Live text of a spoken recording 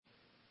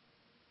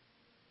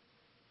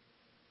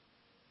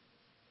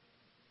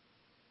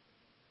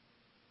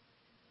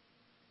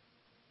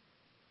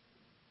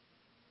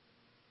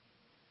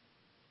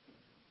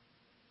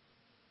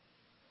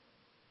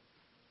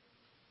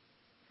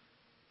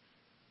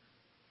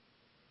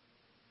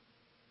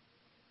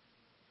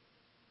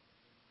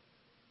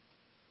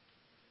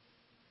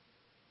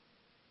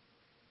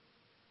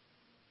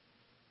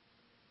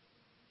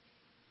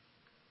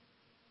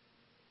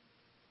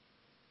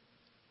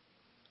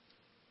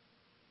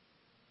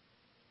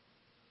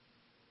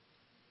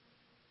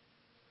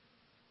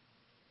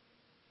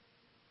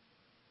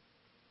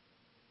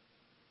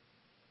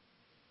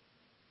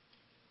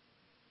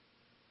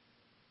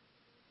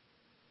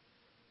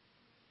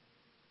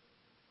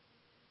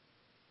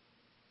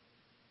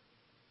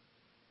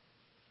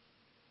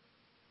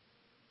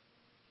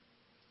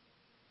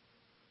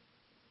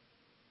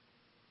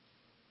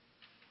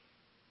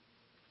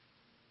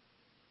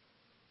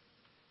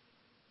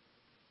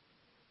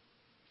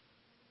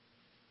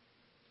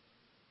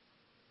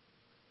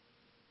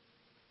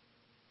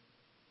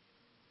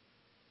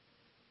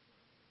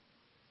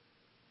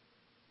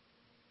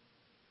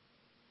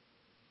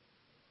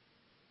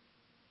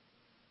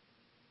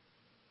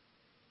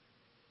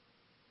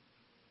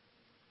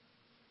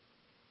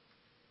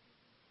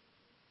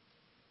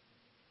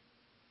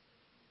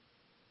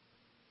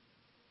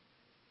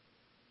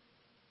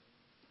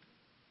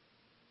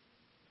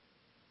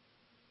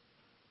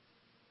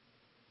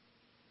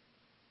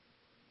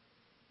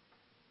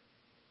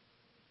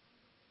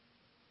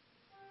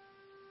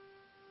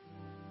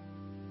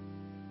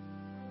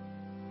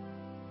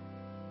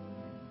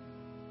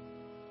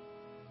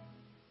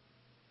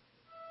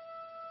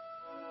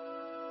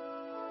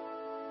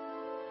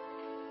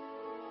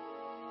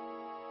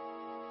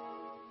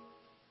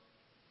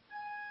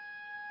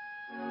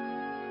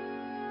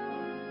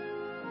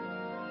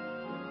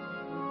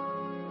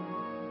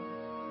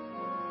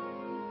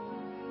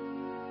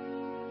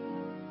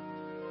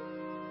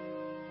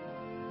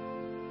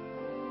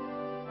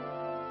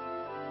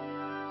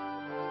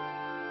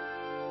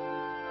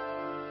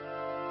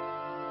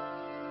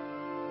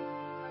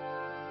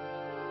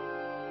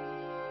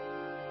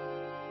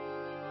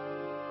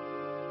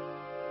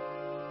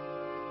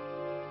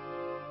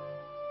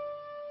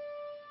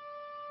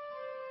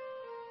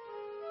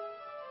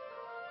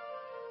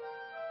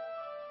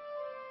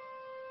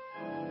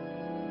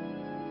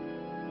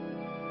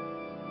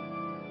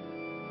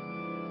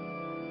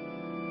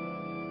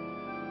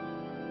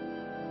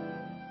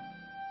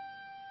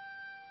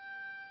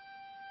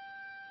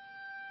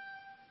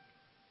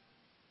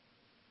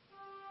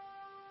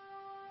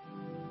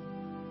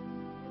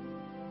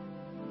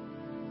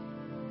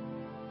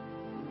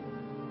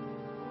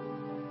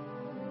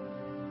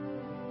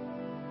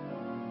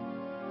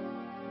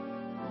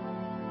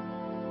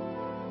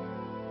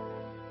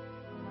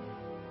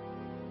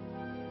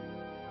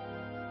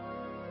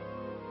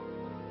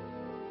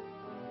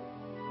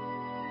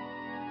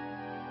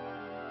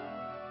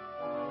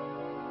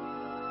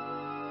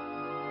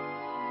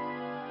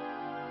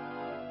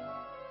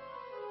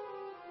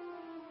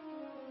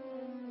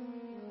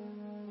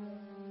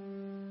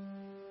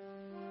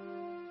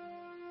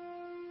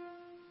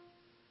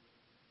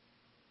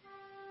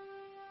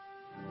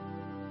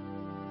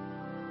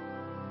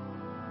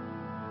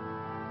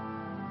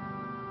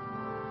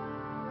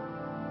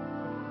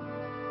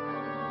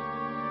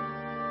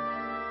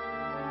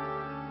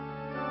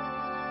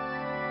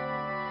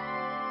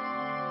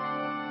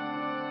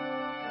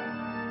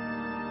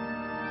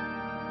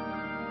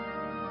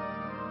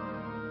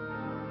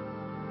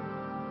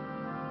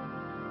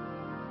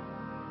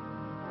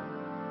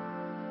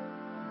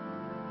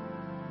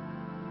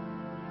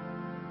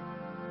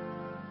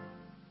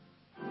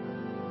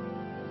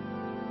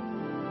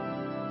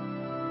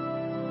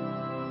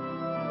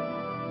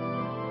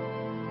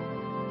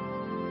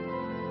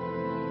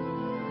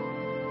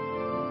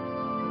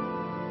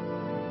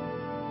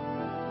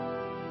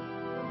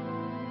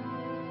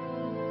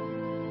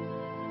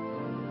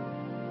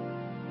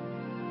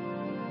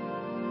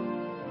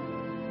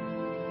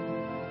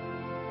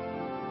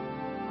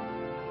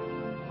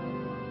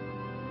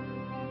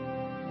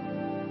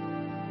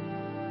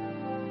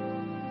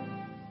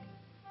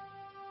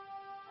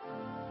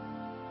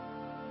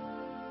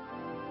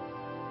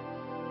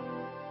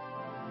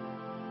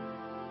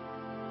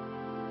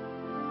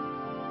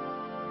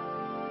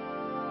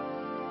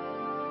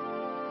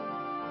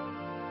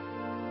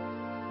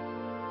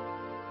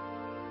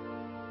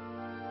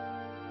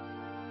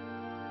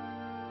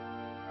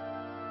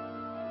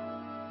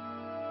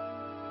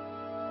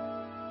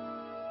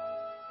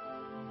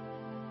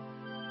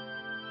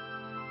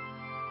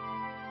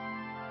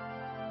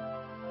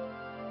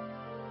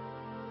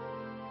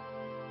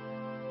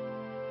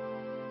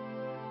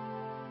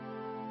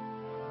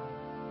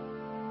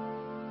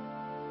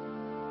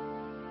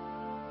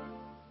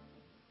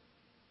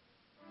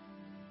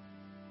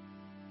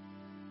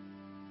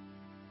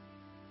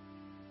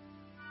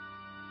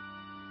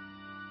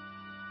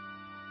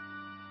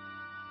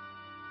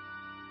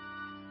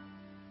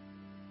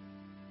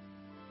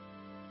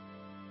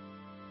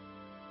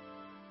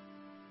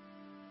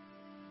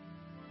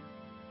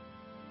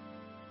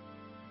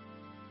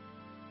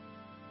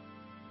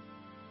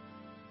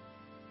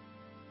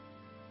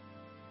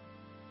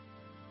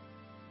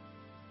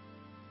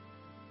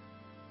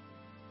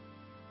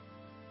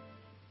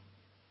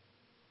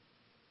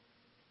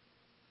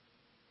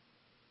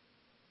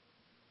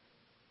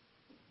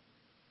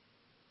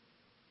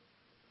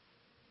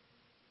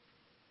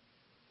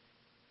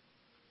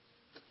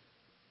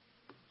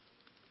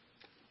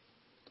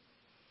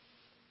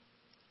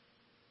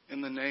In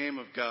the name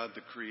of God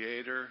the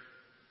Creator,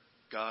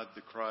 God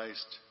the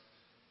Christ,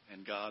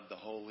 and God the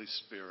Holy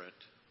Spirit.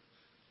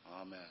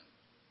 Amen.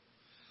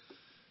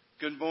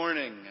 Good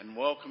morning and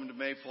welcome to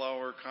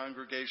Mayflower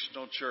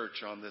Congregational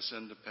Church on this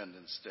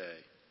Independence Day.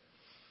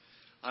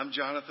 I'm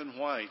Jonathan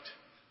White,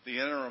 the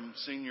interim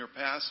senior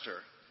pastor,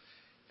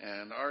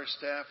 and our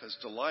staff is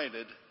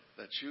delighted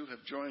that you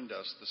have joined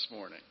us this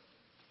morning.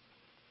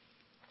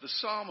 The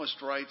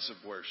psalmist writes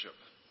of worship,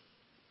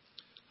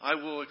 "I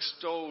will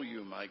extol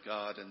you, my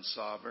God and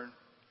sovereign.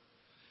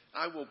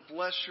 I will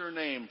bless your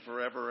name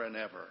forever and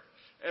ever.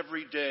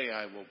 Every day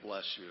I will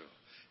bless you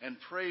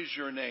and praise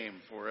your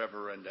name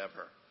forever and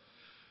ever.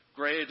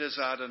 Great is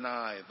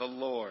Adonai, the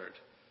Lord,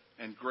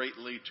 and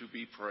greatly to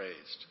be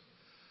praised.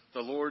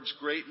 The Lord's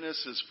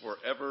greatness is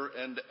forever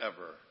and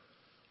ever.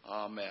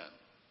 Amen."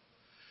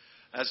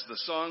 As the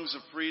songs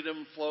of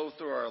freedom flow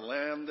through our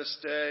land this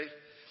day,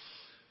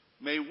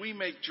 may we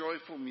make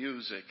joyful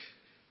music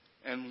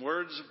and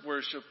words of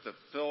worship that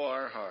fill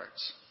our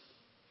hearts.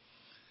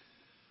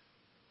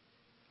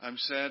 I'm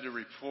sad to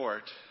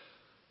report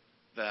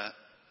that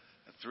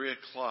at 3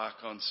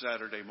 o'clock on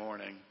Saturday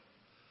morning,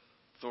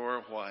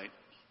 Thora White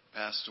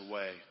passed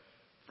away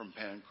from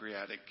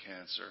pancreatic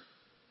cancer.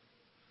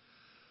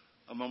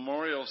 A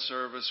memorial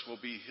service will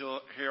be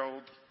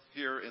held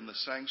here in the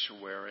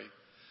sanctuary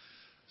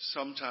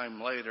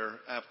sometime later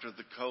after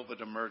the COVID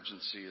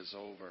emergency is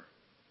over.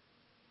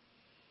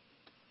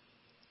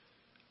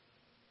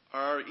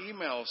 Our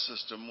email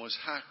system was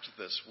hacked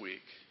this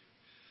week.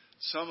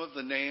 Some of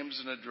the names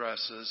and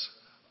addresses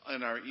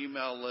on our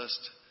email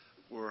list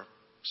were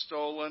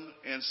stolen,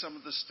 and some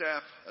of the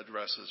staff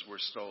addresses were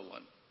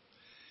stolen.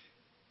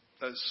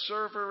 The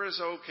server is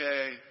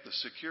okay, the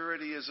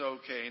security is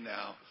okay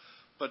now,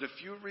 but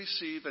if you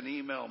receive an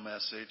email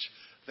message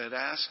that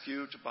asks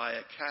you to buy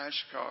a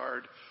cash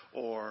card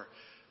or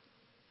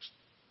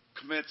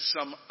commit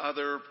some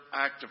other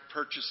act of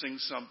purchasing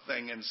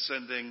something and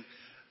sending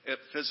it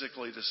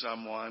physically to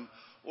someone,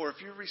 or if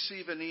you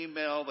receive an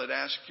email that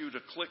asks you to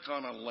click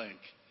on a link,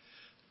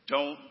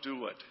 don't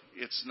do it.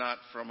 It's not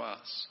from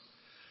us.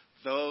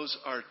 Those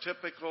are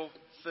typical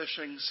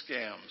phishing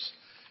scams,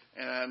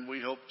 and we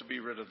hope to be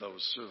rid of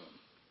those soon.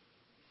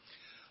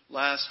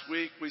 Last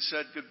week, we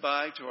said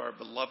goodbye to our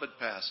beloved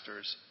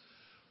pastors,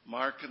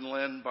 Mark and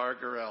Lynn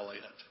Barger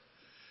Elliott.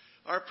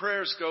 Our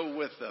prayers go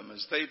with them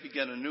as they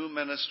begin a new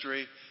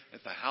ministry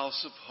at the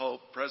House of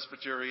Hope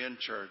Presbyterian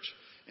Church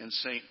in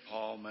St.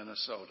 Paul,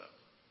 Minnesota.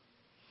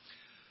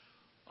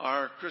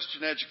 Our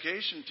Christian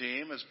education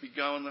team has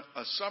begun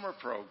a summer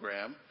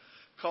program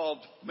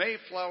called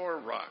Mayflower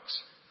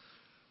Rocks.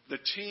 The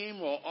team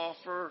will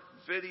offer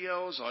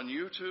videos on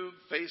YouTube,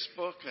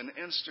 Facebook, and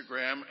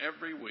Instagram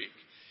every week.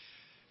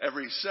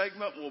 Every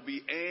segment will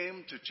be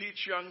aimed to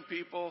teach young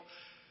people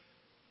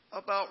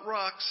about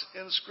rocks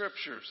in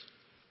scriptures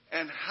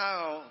and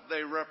how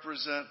they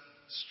represent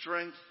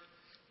strength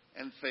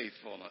and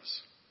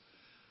faithfulness.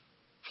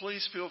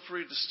 Please feel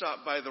free to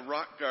stop by the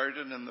rock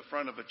garden in the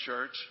front of a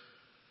church,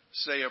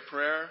 say a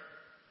prayer,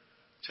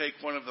 take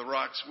one of the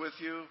rocks with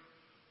you,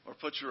 or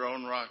put your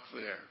own rock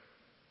there.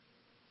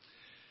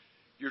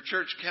 Your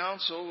church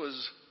council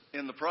is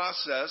in the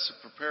process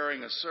of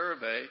preparing a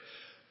survey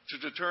to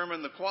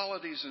determine the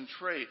qualities and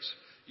traits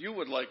you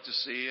would like to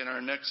see in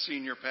our next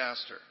senior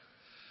pastor.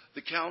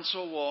 The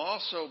council will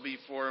also be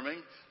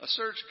forming a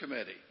search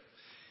committee.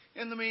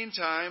 In the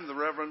meantime, the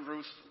Reverend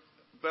Ruth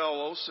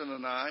Bell Olson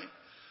and I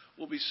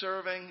will be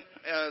serving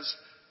as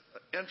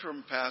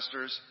interim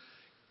pastors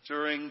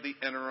during the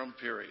interim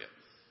period.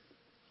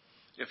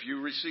 If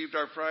you received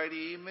our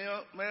Friday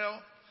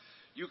email,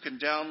 you can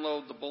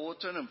download the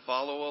bulletin and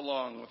follow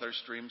along with our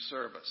stream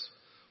service.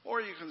 Or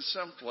you can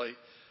simply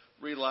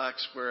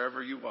relax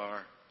wherever you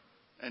are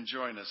and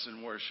join us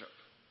in worship.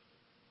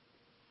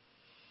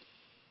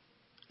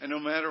 And no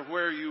matter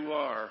where you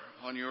are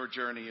on your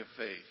journey of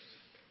faith,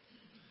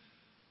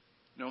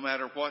 no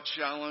matter what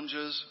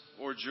challenges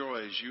or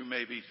joys you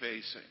may be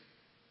facing,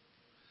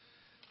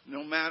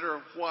 no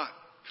matter what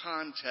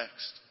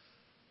context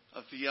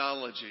of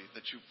theology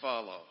that you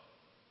follow,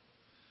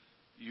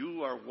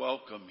 you are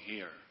welcome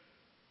here.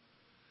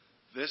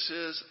 This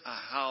is a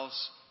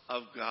house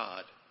of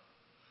God,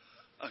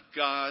 a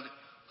God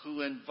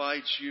who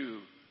invites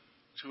you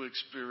to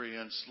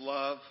experience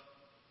love,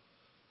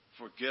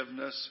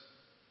 forgiveness,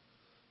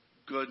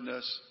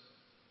 goodness,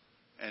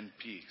 and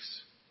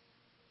peace.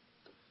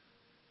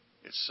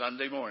 It's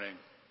Sunday morning,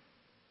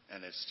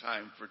 and it's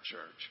time for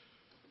church.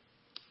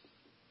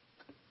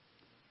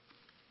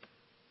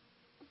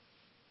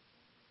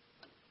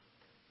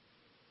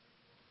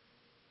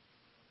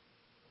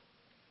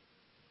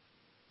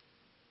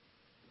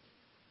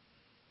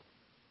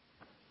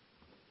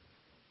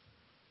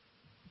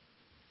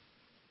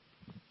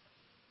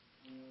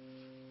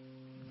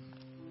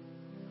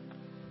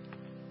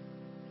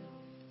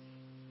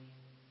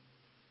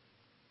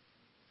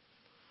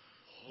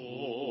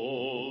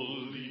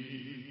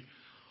 Holy,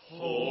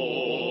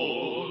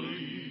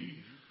 holy,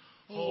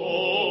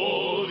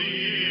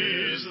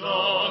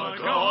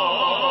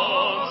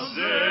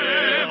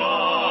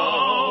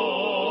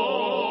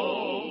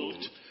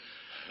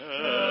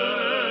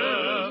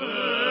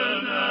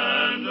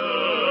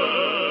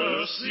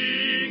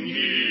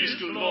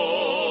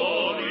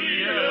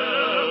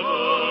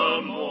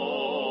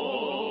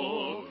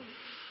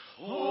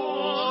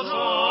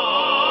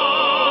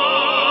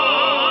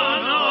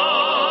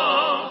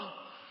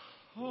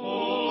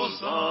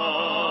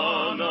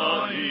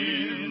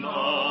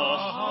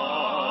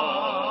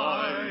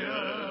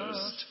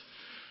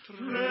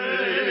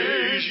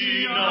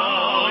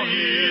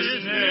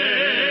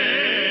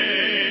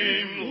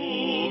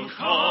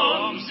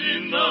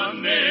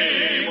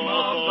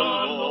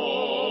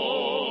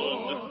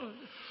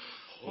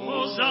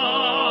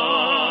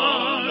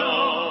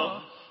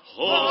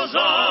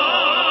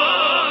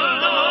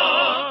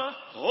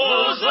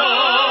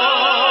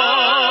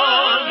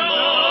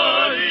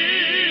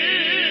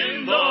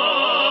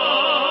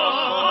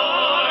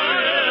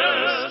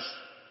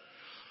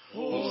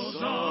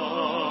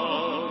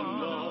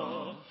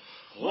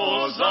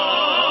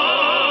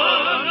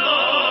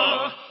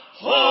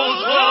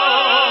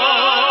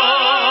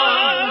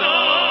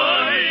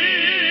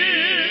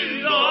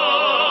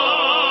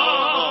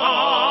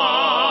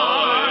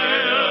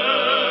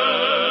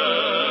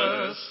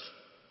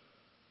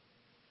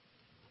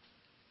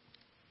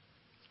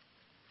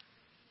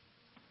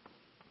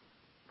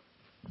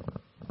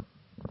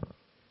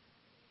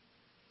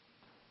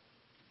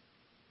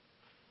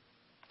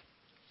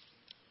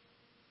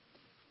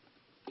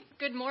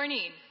 Good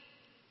morning.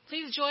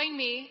 Please join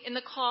me in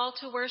the call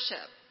to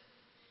worship.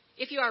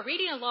 If you are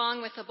reading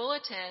along with the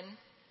bulletin,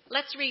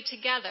 let's read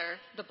together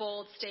the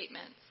bold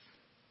statements.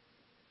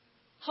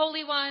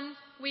 Holy One,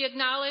 we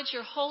acknowledge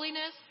your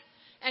holiness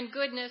and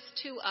goodness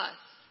to us.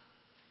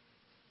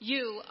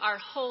 You are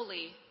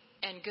holy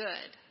and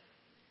good.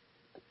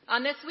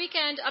 On this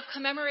weekend of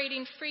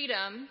commemorating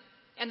freedom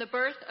and the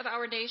birth of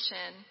our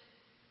nation,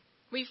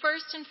 we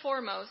first and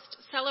foremost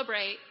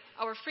celebrate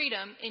our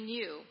freedom in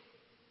you.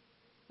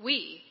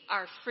 We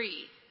are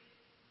free.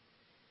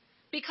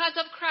 Because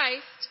of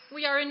Christ,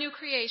 we are a new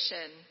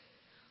creation.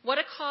 What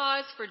a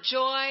cause for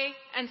joy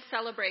and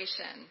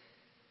celebration.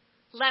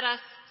 Let us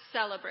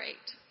celebrate.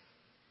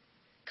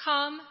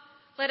 Come,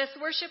 let us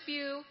worship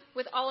you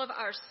with all of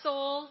our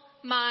soul,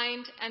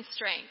 mind, and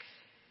strength.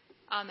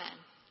 Amen.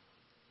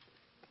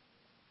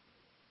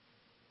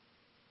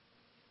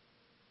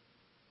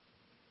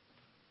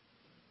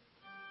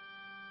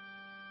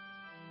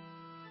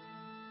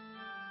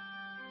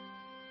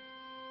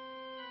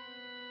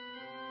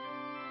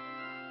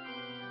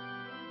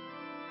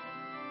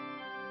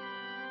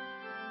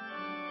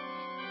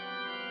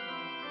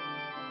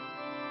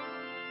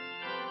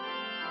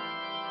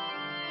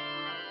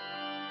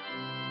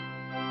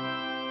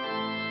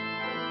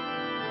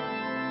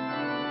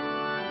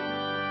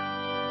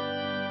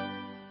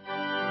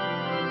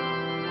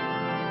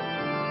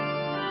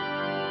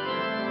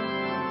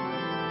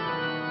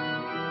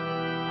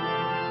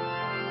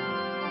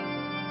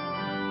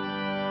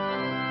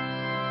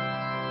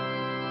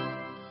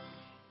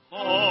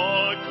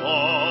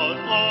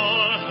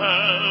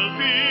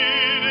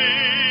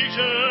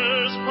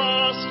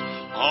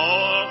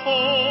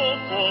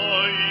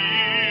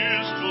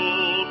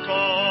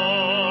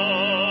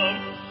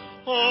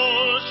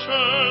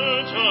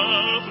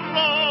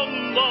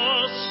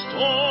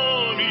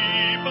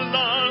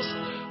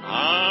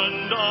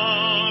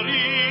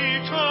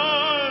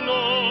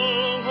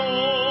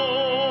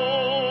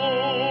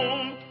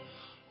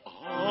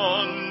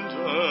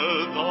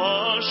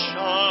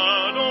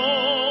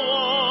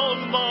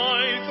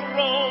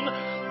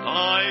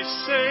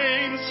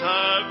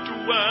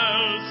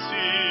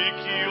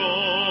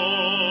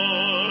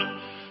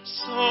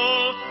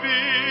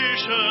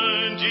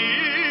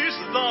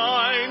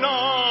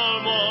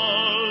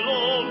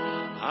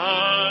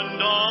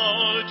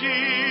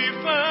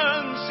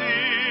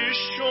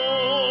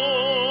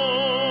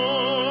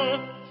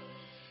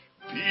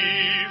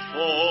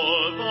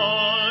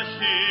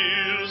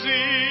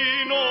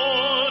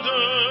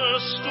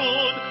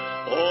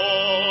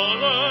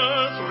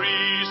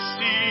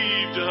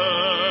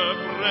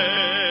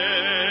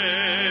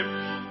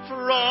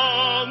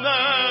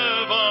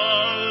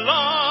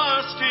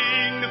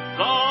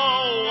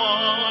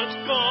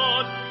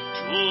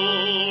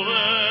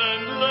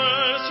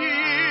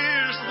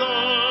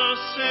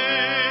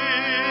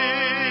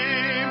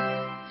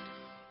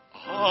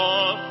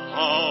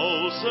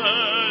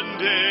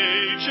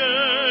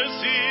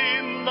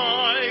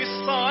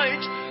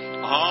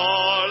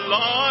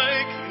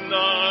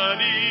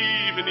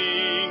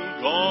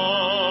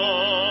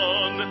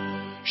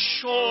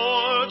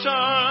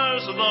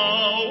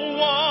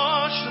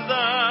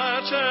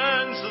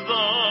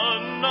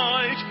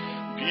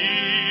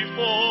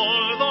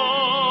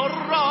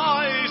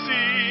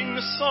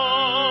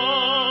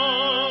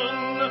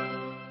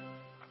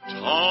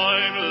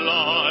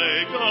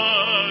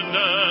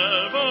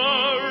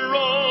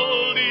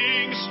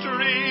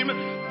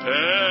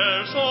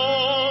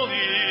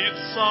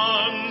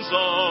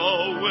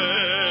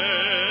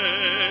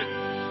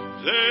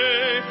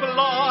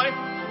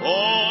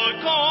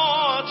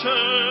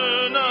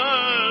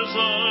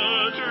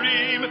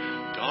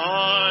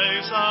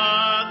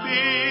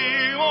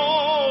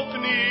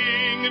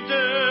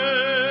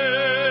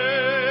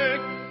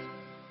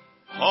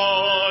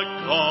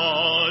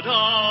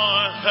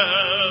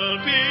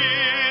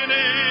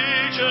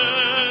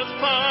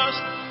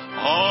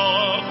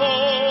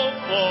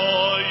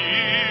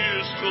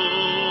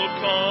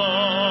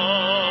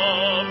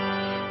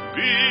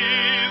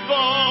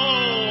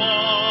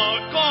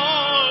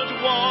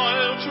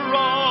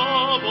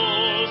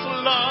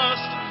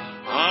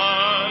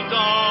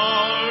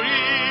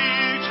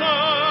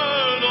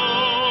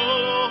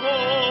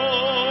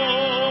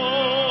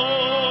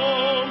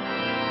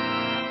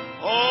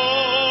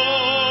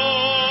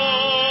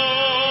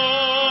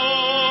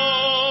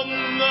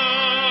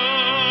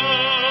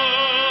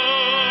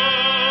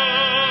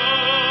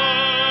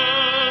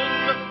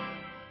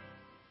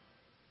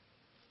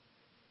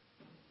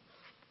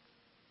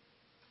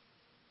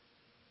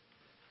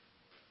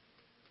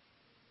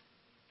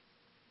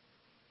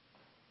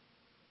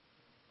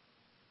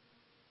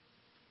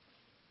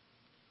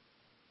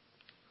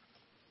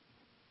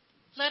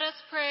 Let us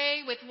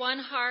pray with one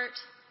heart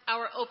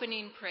our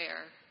opening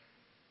prayer.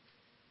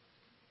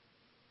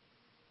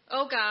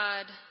 O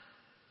God,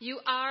 you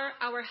are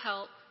our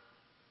help,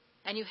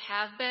 and you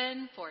have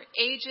been for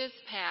ages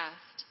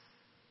past.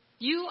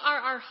 You are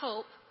our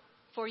hope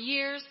for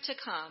years to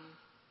come.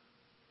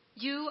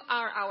 You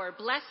are our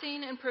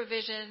blessing and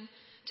provision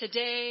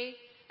today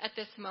at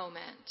this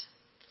moment.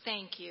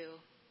 Thank you.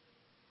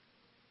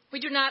 We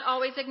do not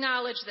always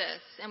acknowledge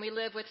this, and we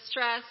live with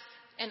stress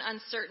and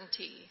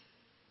uncertainty.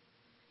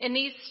 In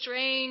these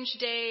strange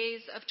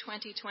days of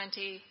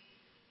 2020,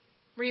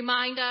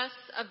 remind us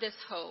of this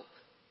hope.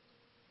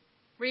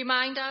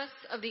 Remind us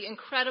of the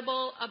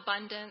incredible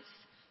abundance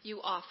you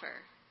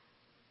offer.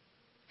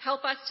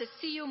 Help us to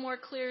see you more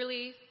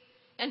clearly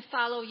and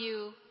follow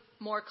you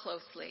more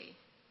closely.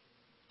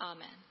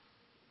 Amen.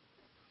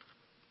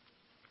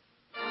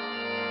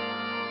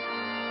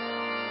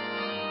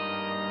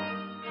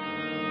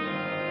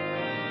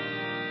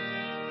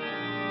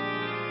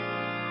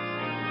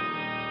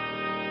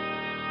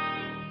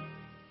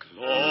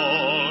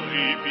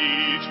 Glory be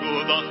to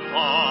the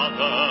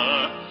Father,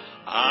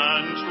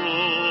 and to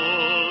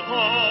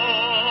the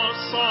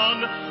Son,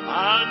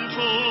 and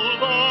to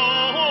the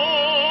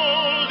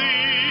Holy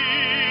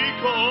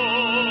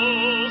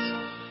Ghost,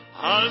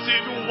 as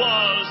it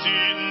was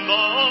in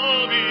the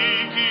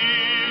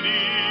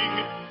beginning,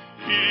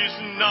 is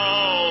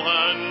now,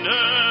 and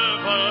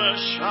ever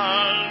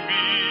shall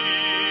be,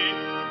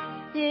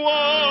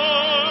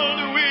 world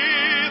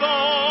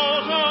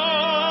without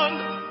end.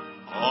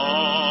 Amen.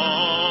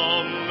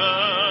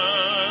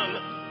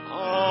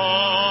 Amen.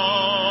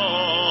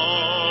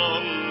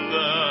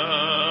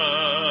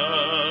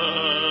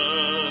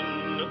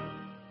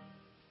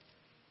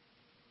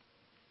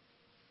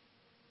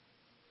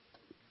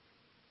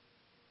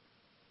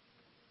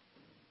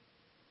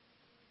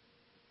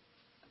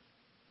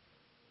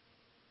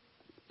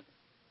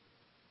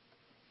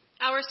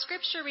 Our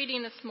scripture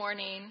reading this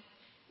morning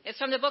is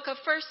from the book of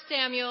 1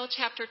 Samuel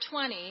chapter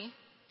 20,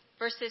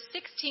 verses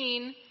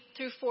 16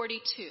 through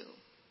 42.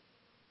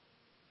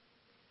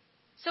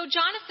 So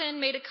Jonathan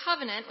made a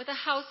covenant with the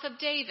house of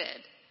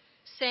David,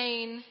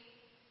 saying,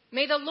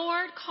 "May the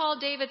Lord call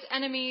David's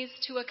enemies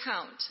to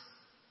account."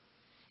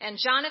 And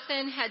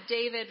Jonathan had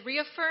David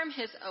reaffirm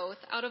his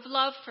oath out of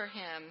love for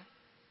him,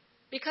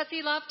 because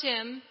he loved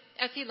him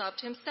as he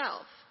loved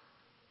himself.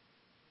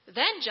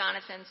 Then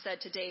Jonathan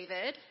said to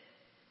David,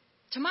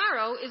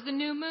 "Tomorrow is the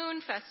new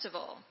moon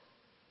festival.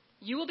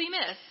 You will be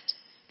missed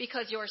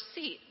because your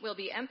seat will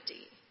be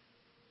empty.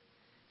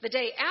 The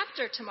day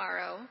after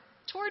tomorrow,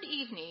 toward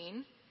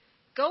evening,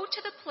 go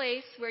to the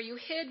place where you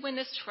hid when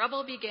this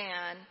trouble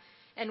began,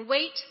 and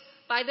wait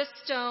by the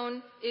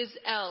stone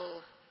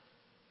Is-El.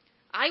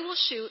 I will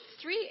shoot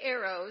 3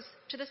 arrows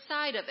to the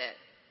side of it,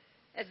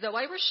 as though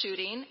I were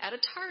shooting at a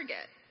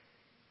target.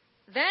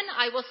 Then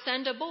I will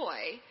send a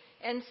boy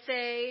and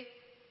say,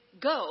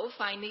 'Go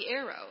find the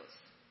arrows.'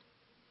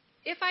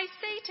 If I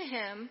say to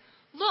him,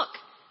 'Look,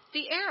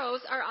 the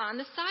arrows are on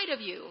the side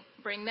of you,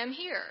 bring them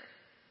here,'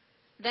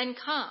 then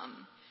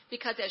come,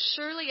 because as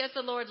surely as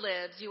the Lord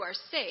lives, you are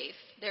safe,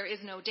 there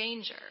is no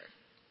danger.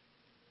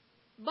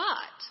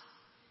 But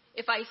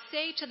if I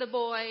say to the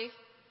boy,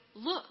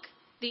 'Look,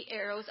 the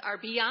arrows are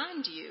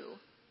beyond you,'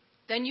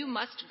 then you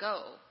must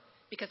go,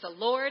 because the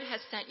Lord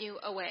has sent you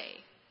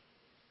away.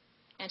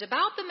 And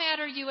about the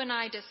matter you and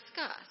I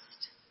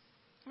discussed,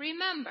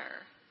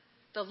 remember,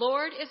 the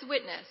Lord is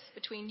witness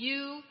between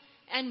you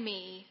and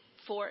me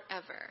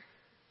forever."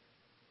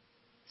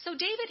 So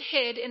David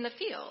hid in the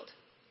field,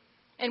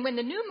 and when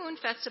the new moon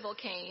festival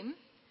came,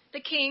 the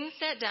king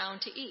sat down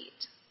to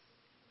eat.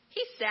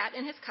 He sat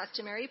in his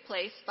customary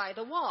place by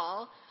the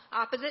wall,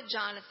 opposite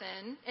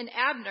Jonathan, and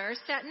Abner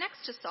sat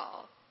next to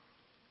Saul.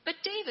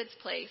 But David's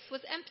place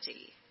was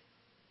empty.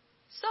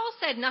 Saul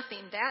said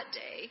nothing that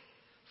day,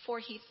 for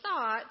he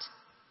thought,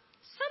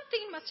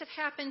 "Something must have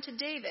happened to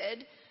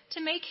David to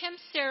make him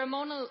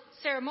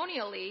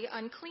ceremonially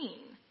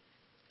unclean.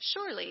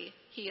 Surely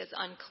he is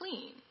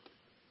unclean."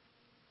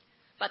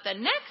 But the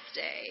next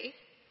day,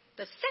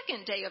 the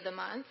second day of the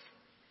month,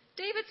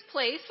 David's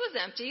place was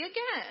empty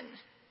again.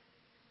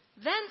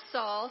 Then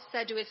Saul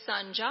said to his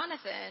son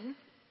Jonathan,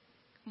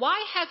 "Why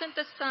hasn't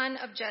the son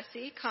of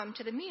Jesse come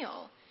to the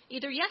meal,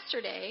 either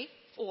yesterday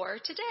or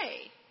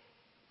today?"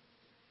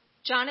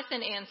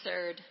 Jonathan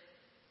answered,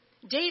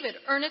 "David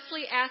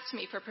earnestly asked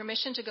me for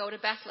permission to go to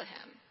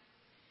Bethlehem.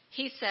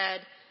 He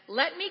said,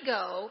 'Let me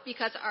go,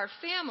 because our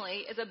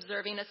family is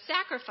observing a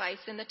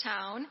sacrifice in the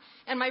town,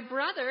 and my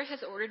brother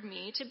has ordered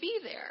me to be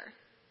there.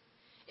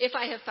 If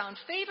I have found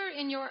favor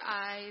in your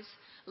eyes,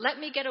 let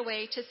me get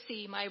away to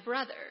see my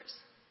brothers.'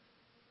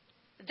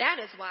 That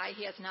is why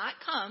he has not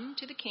come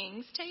to the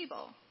king's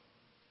table."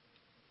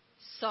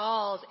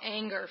 Saul's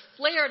anger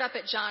flared up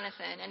at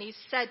Jonathan, and he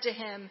said to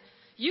him,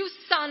 "You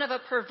son of a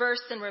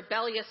perverse and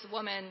rebellious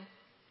woman,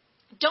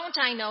 don't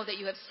I know that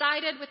you have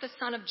sided with the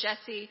son of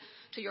Jesse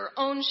to your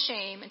own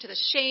shame and to the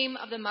shame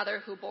of the mother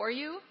who bore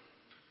you?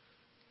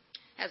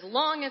 As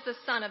long as the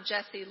son of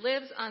Jesse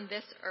lives on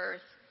this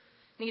earth,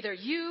 neither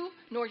you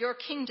nor your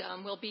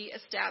kingdom will be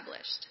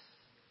established.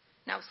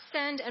 Now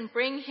send and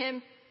bring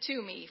him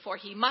to me, for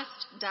he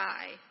must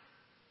die.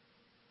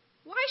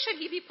 Why should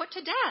he be put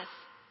to death?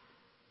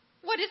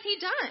 What has he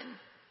done?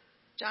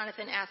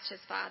 Jonathan asked his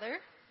father.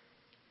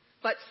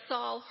 But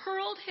Saul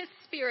hurled his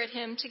spear at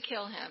him to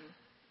kill him.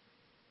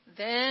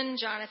 Then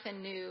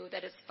Jonathan knew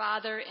that his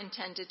father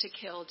intended to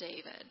kill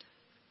David.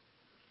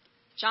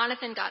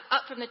 Jonathan got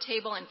up from the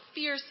table in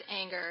fierce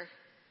anger.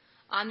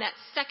 On that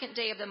second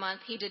day of the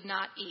month, he did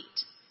not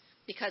eat,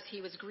 because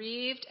he was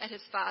grieved at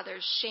his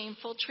father's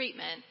shameful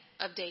treatment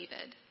of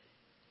David.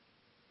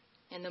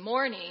 In the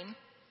morning,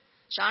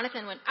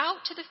 Jonathan went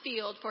out to the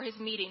field for his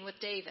meeting with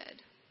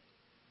David.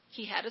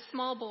 He had a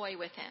small boy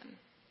with him,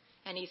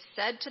 and he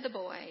said to the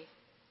boy,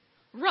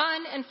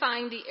 "Run and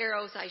find the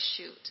arrows I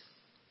shoot."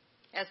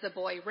 As the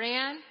boy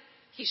ran,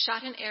 he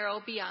shot an arrow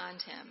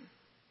beyond him.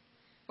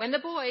 When the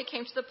boy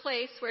came to the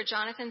place where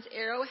Jonathan's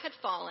arrow had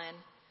fallen,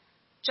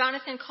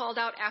 Jonathan called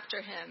out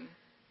after him,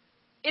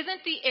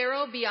 "Isn't the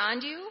arrow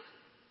beyond you?"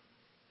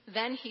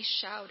 Then he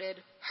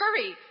shouted,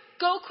 "Hurry,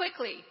 go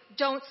quickly,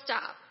 don't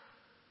stop."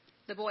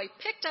 The boy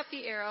picked up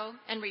the arrow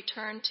and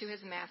returned to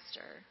his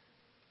master.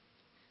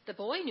 The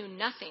boy knew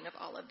nothing of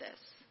all of this.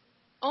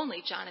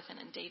 Only Jonathan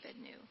and David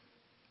knew.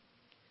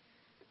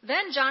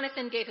 Then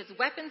Jonathan gave his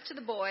weapons to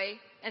the boy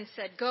and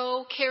said,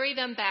 "Go, carry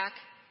them back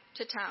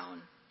to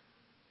town."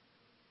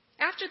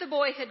 After the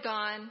boy had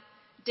gone,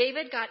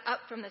 David got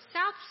up from the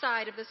south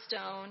side of the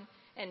stone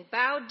and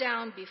bowed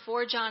down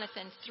before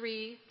Jonathan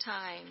 3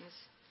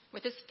 times,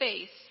 with his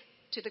face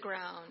to the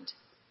ground.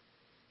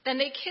 Then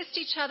they kissed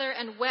each other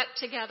and wept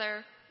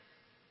together,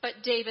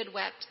 but David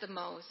wept the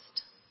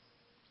most.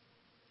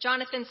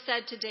 Jonathan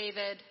said to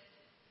David,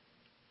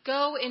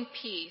 "Go in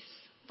peace,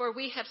 for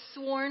we have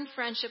sworn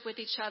friendship with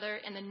each other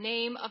in the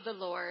name of the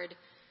Lord,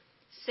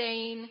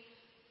 saying,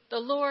 'The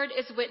Lord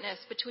is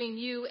witness between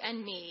you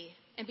and me,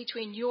 and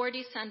between your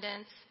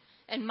descendants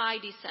and my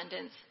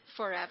descendants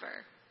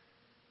forever.'"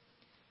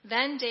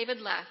 Then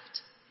David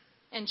left,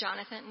 and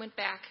Jonathan went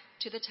back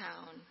to the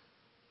town.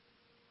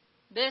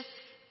 This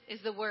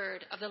is the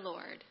word of the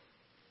Lord.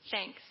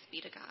 Thanks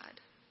be to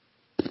God.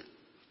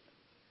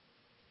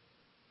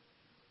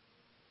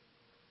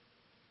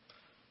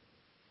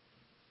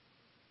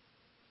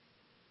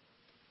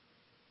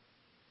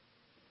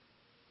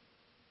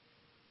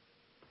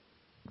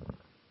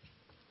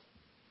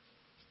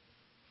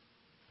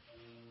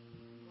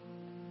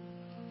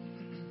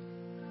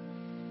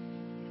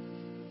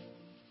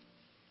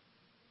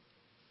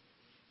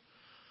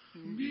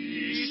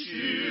 Be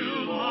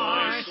still,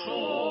 my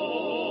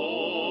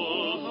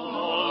soul, the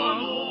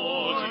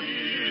Lord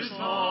is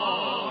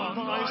on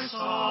my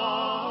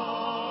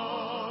side.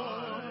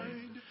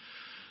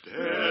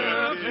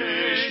 Bear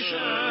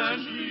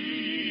patiently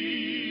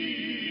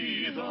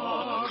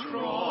the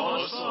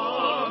cross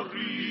of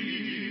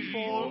grief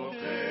for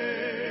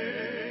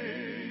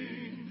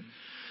pain.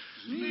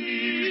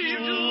 Leave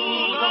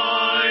to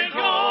thy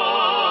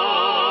God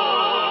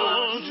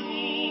to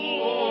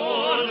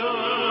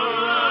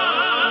order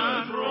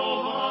and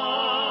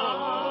provide.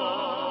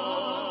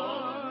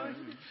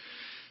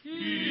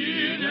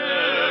 In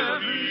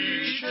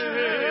every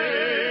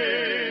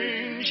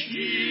change,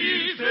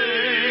 He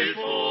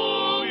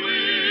faithful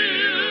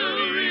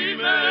will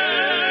remain.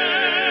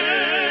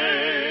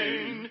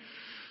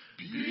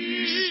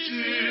 Be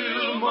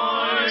still,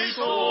 my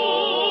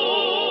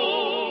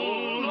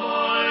soul,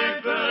 thy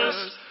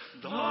best,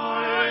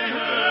 thy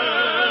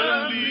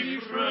heavenly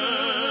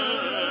friend.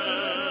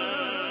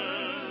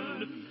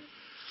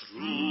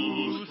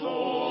 Through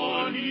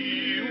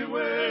thorny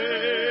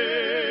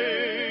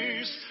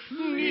ways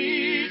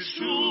leads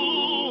to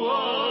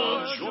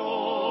a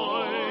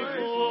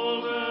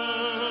joyful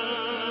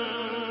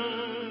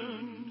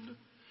end.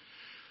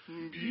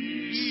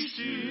 Be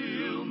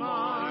still,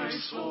 my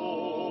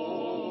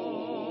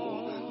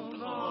soul,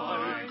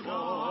 thy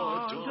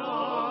God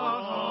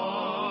doth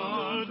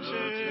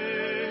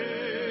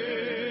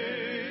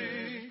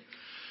undertake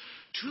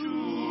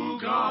to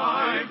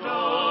guide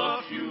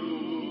the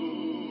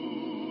future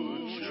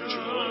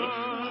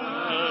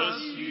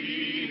as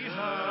He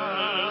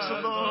has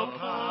the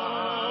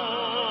past.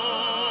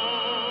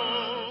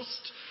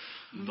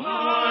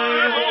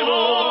 Thy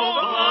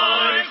hope,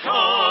 thy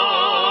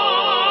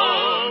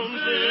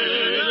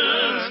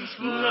confidence,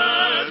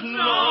 let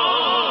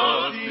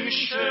nothing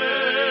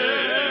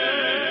shake.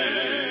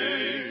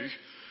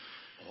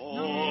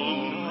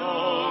 All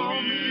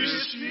now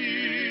mysterious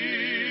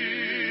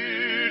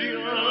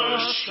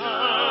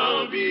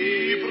shall be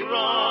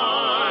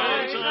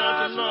bright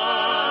at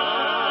last.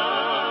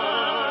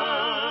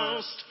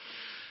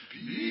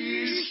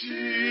 Be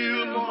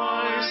still,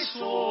 my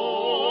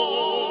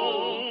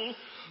soul,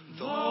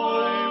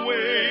 thy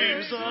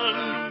waves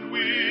and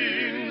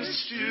winds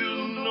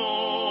still know.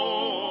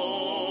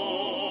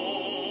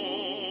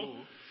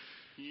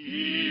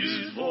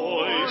 His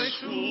voice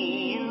to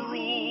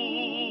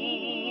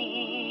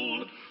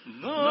rule,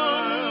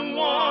 than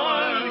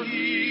while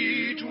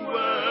He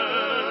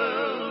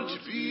dwelt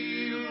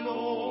below.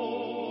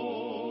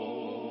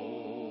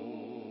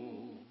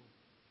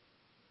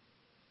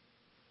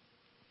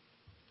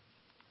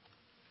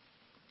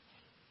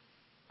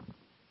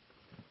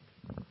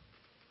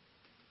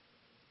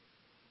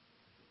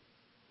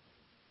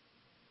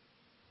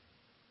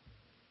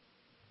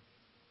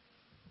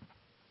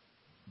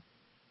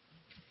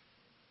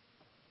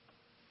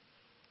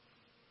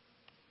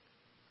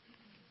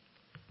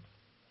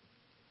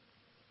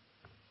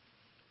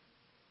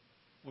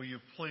 Will you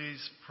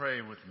please pray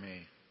with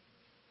me?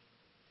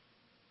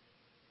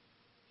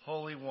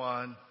 Holy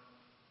One,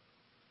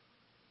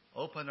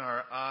 open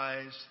our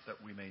eyes that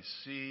we may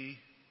see,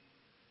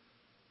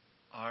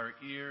 our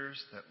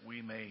ears that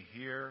we may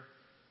hear,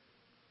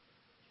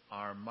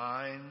 our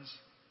minds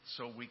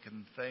so we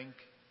can think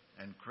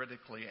and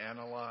critically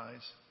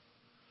analyze,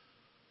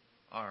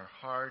 our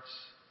hearts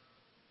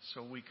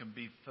so we can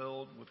be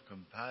filled with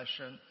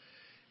compassion,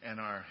 and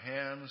our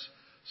hands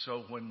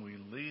so when we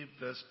leave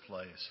this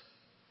place,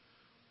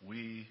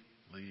 we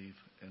leave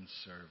in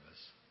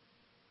service.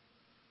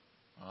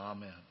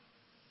 Amen.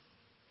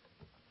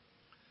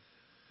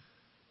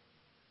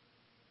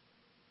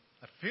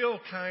 I feel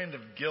kind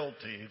of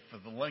guilty for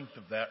the length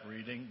of that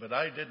reading, but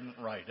I didn't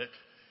write it.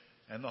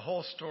 And the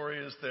whole story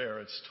is there.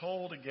 It's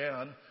told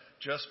again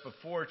just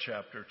before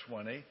chapter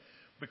 20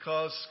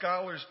 because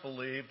scholars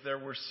believe there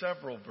were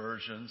several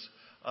versions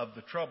of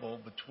the trouble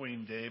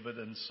between David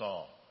and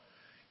Saul.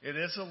 It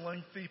is a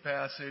lengthy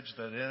passage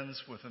that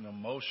ends with an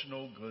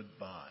emotional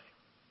goodbye.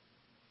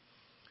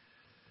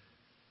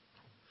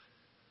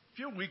 A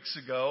few weeks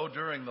ago,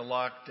 during the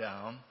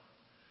lockdown,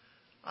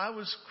 I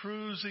was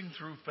cruising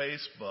through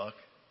Facebook,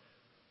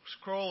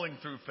 scrolling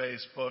through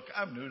Facebook.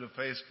 I'm new to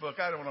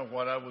Facebook. I don't know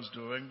what I was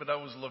doing, but I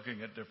was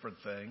looking at different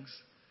things.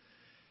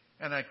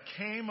 And I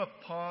came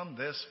upon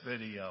this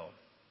video.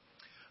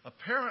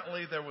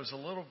 Apparently, there was a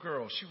little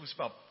girl. She was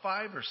about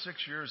 5 or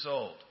 6 years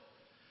old.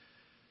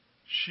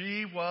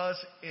 She was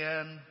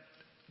in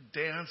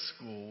dance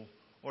school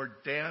or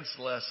dance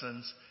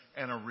lessons,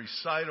 and a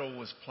recital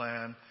was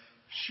planned.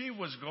 She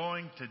was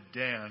going to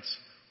dance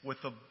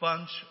with a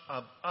bunch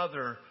of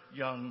other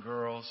young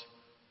girls.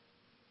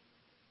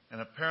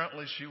 And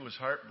apparently she was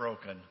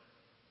heartbroken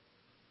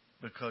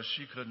because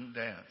she couldn't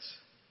dance.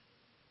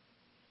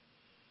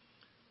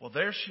 Well,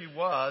 there she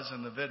was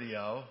in the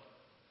video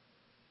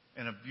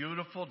in a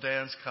beautiful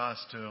dance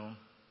costume,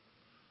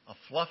 a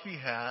fluffy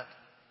hat,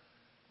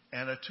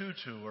 and a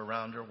tutu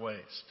around her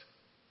waist.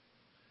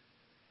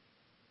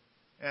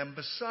 And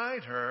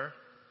beside her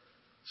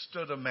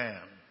stood a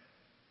man,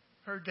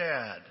 her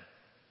dad.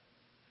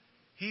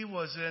 He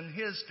was in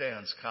his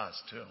dance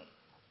costume,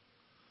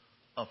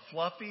 a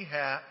fluffy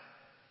hat,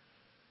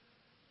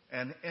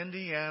 an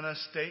Indiana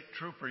State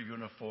Trooper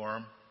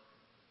uniform,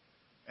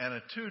 and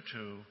a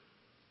tutu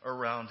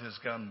around his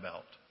gun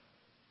belt.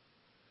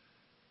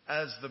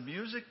 As the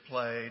music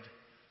played,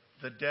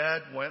 the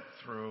dad went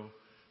through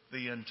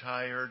the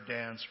entire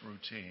dance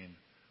routine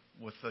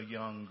with the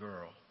young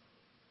girl.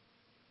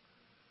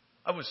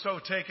 I was so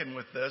taken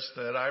with this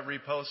that I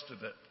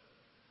reposted it.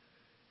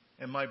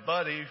 And my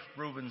buddy,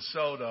 Reuben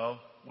Soto,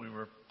 we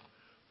were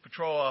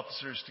patrol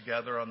officers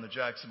together on the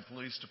Jackson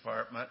Police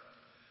Department.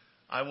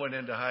 I went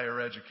into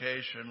higher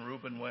education.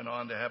 Reuben went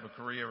on to have a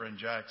career in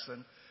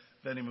Jackson.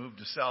 Then he moved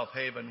to South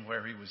Haven,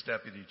 where he was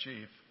deputy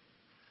chief.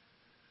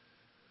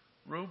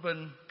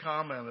 Reuben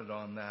commented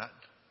on that.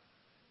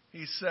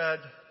 He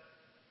said,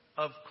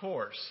 "Of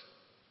course,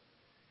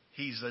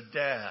 he's a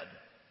dad,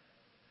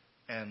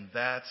 and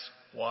that's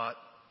what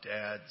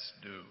dads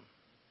do."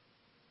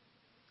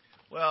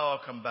 Well, I'll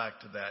come back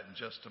to that in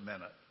just a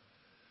minute.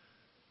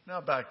 Now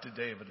back to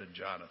David and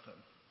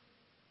Jonathan.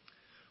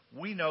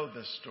 We know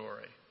this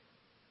story.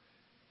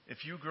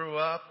 If you grew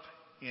up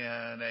in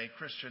a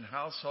Christian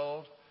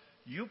household,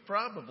 you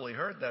probably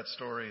heard that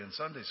story in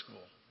Sunday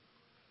school.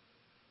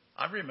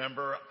 I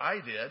remember I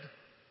did.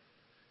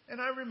 And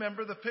I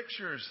remember the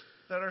pictures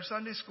that our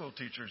Sunday school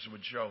teachers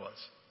would show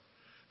us.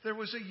 There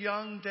was a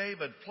young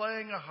David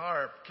playing a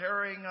harp,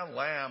 carrying a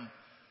lamb,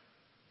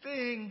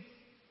 being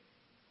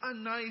a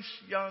nice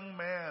young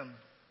man.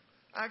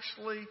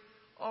 Actually,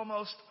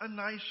 almost a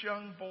nice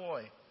young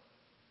boy.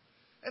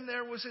 And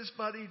there was his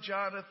buddy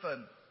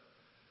Jonathan,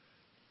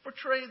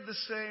 portrayed the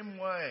same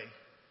way.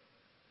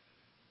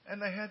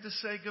 And they had to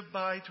say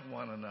goodbye to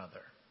one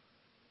another.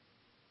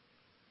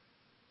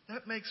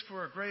 That makes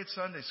for a great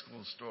Sunday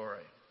school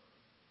story.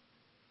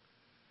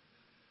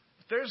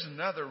 But there's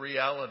another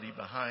reality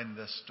behind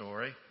this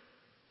story.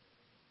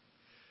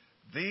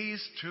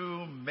 These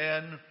two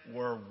men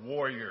were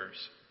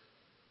warriors.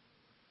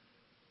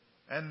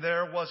 And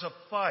there was a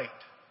fight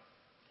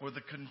for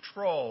the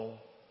control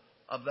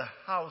of the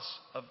house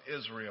of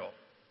Israel.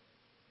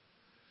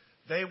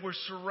 They were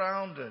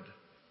surrounded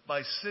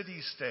by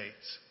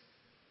city-states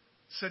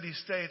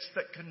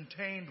that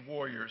contained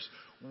warriors.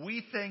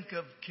 We think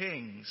of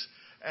kings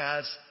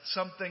as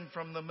something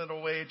from the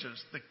Middle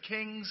Ages. The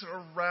kings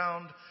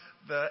around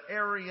the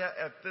area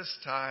at this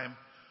time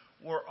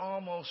were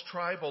almost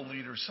tribal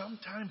leaders,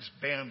 sometimes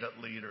bandit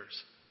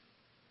leaders.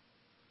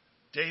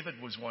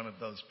 David was one of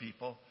those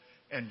people,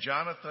 and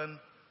Jonathan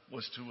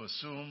was to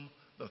assume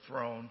the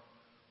throne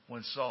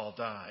when Saul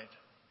died.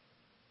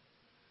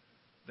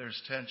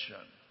 There's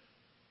tension.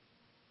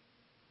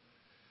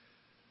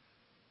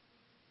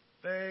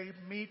 They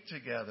meet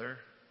together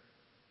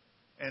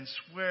and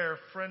swear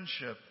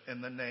friendship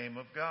in the name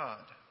of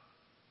God.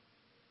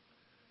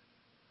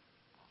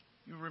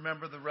 You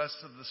remember the rest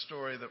of the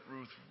story that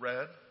Ruth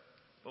read,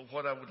 but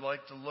what I would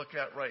like to look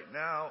at right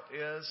now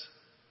is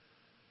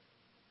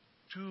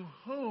to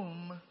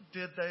whom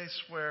did they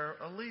swear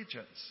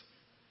allegiance?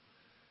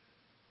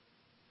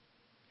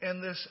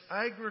 In this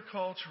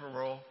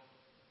agricultural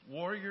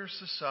warrior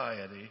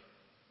society,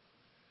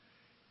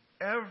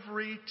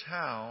 every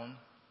town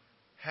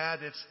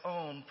had its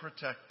own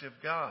protective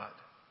god.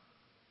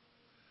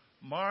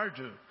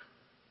 Marduk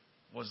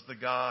was the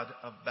god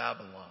of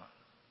Babylon.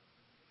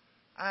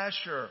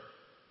 Ashur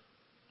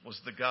was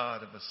the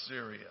god of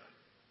Assyria.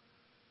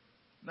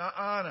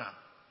 Naana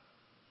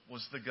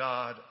was the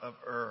god of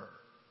Ur,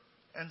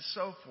 and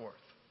so forth.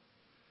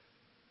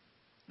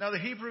 Now, the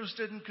Hebrews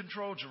didn't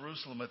control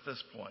Jerusalem at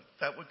this point.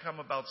 That would come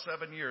about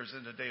 7 years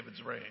into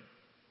David's reign.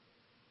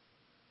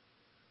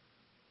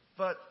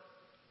 But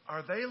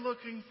are they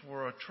looking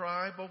for a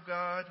tribal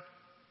god?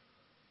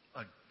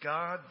 A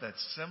god that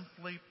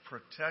simply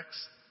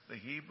protects the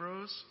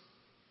Hebrews?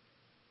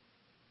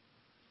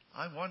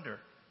 I wonder.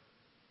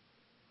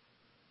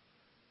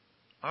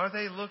 Are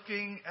they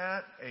looking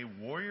at a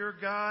warrior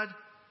god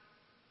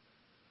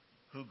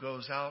who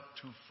goes out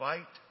to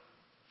fight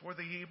for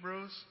the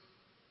Hebrews?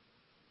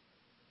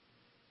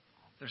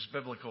 There's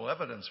biblical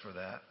evidence for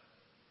that.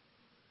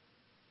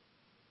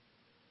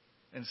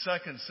 In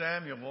 2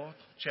 Samuel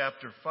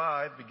chapter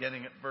 5,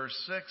 beginning at verse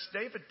 6,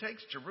 David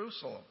takes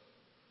Jerusalem.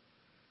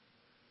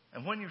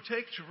 And when you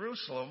take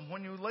Jerusalem,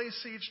 when you lay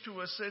siege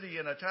to a city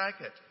and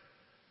attack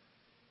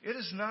it, it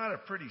is not a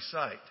pretty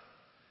sight.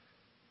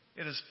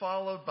 It is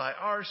followed by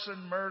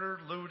arson, murder,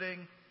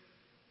 looting,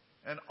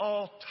 and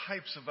all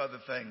types of other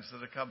things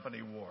that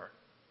accompany war.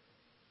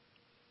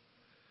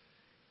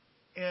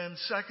 In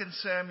 2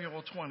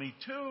 Samuel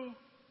 22,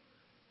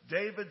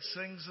 David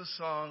sings a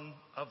song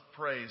of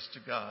praise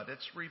to God.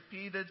 It's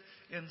repeated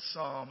in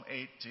Psalm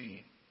 18.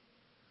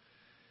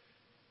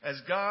 As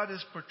God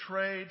is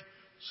portrayed,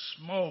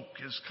 smoke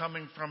is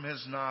coming from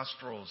his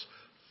nostrils.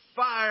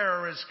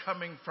 Fire is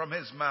coming from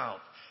his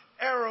mouth.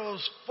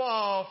 Arrows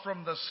fall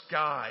from the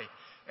sky,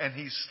 and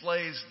he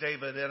slays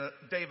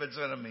David's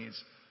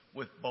enemies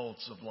with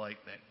bolts of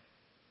lightning.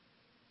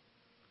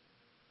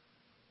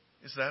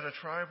 Is that a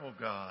tribal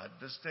god?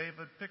 Does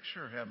David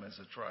picture him as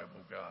a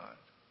tribal god?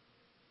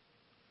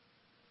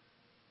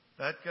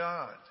 That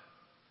God,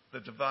 the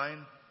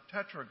divine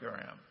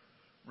tetragram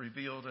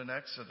revealed in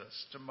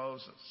Exodus to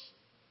Moses.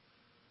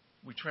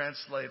 We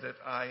translate it,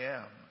 I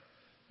am.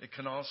 It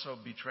can also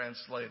be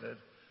translated,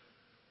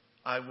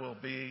 I will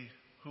be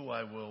who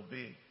I will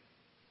be.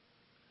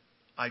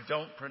 I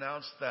don't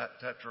pronounce that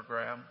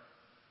tetragram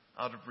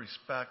out of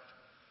respect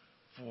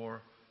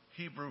for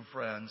Hebrew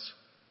friends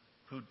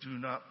who do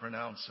not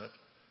pronounce it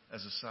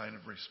as a sign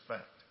of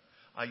respect.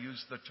 I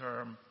use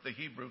the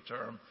Hebrew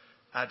term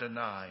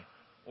Adonai,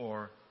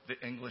 or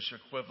the English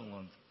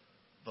equivalent,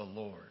 the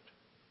Lord.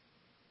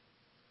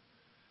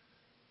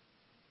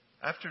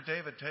 After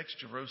David takes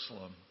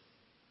Jerusalem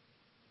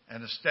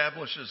and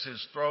establishes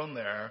his throne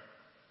there,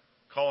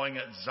 calling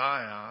it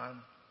Zion,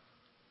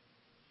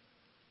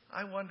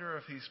 I wonder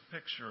if he's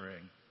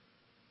picturing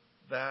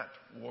that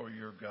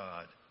warrior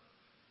God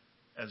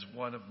as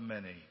one of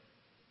many,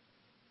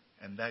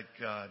 and that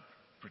God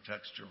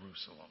protects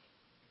Jerusalem.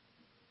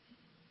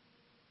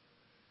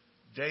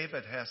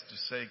 David has to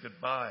say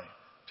goodbye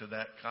to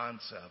that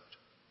concept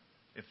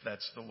if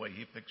that's the way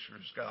he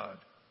pictures God.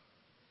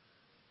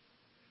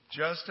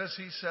 Just as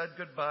he said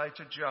goodbye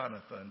to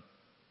Jonathan,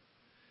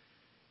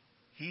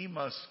 he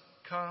must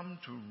come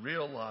to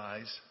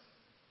realize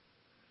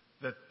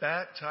that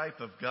that type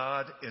of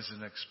God is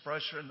an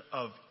expression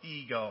of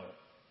ego.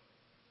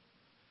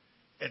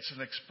 It's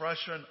an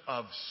expression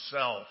of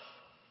self.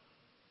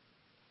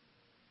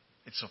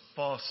 It's a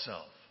false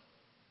self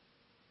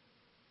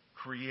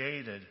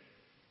created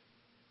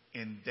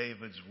in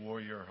David's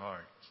warrior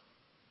heart.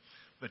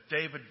 But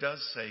David does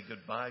say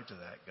goodbye to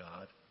that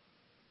God.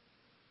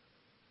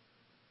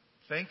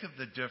 Think of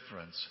the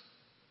difference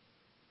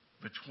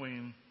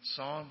between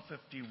Psalm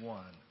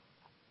 51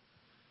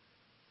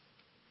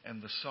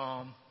 and the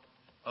Psalm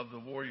of the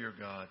warrior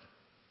God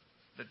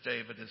that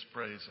David is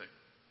praising.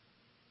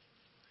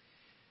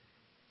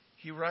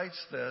 He writes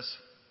this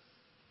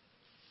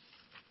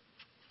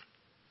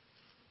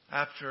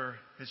after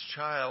his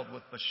child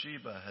with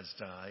Bathsheba has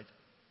died,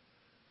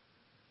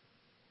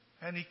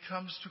 and he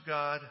comes to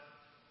God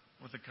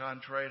with a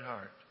contrite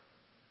heart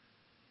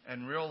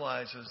and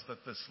realizes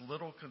that this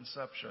little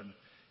conception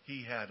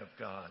he had of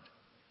God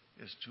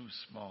is too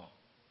small.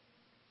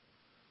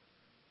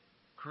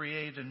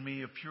 Create in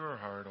me a pure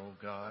heart, O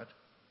God,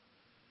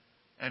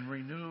 and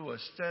renew a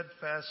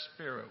steadfast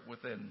spirit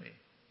within me.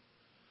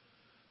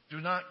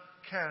 Do not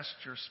cast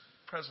your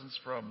presence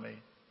from me,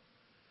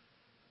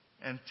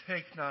 and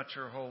take not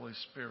your Holy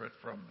Spirit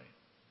from me.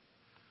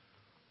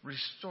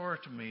 Restore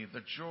to me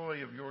the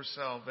joy of your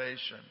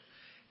salvation,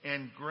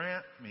 and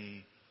grant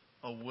me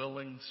a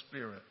willing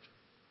spirit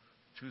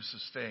to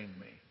sustain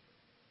me.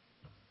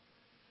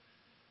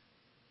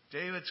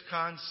 David's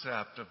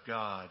concept of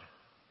God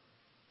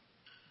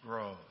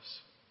grows.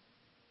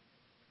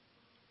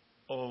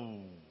 Oh,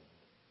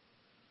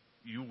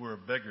 you were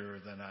bigger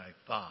than I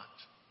thought.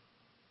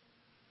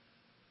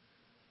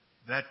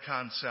 That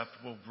concept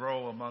will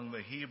grow among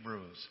the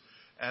Hebrews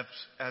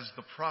as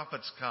the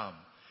prophets come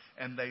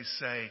and they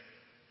say,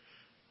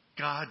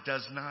 God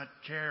does not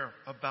care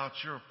about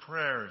your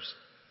prayers.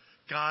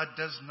 God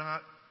does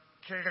not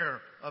care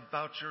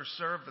about your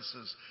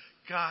services.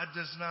 God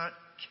does not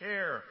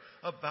care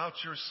about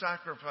your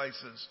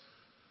sacrifices.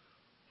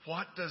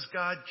 What does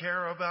God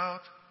care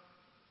about?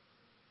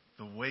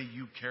 The way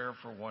you care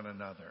for one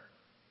another.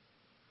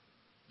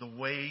 The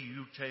way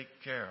you take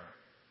care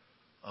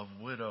of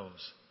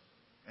widows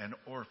and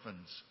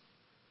orphans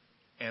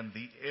and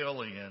the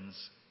aliens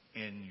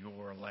in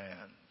your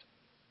land.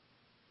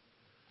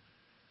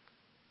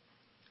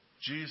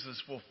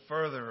 Jesus will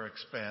further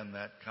expand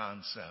that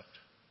concept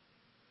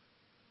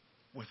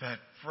with that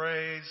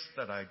phrase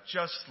that I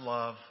just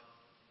love.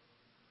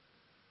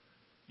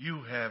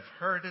 You have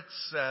heard it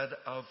said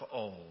of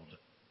old,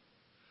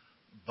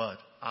 but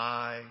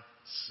I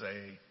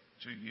say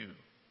to you.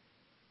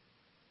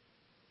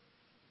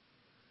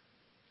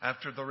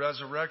 After the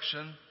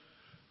resurrection,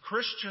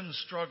 Christians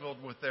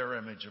struggled with their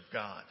image of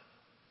God,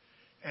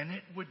 and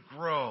it would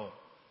grow.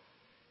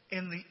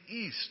 In the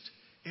East,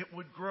 it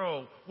would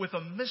grow with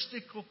a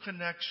mystical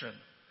connection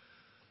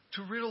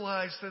to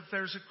realize that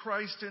there's a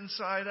Christ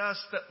inside us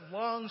that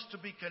longs to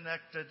be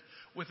connected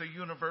with a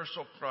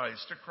universal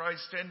Christ, a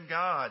Christ in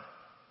God.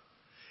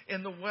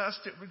 In the West,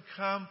 it would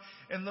come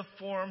in the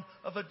form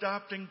of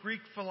adopting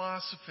Greek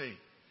philosophy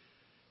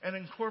and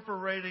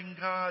incorporating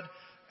God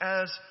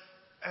as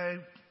a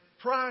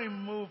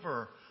prime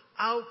mover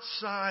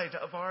outside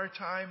of our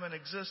time and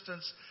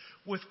existence,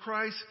 with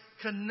Christ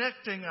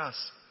connecting us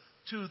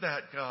to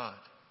that God.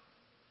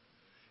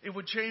 It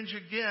would change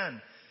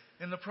again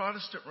in the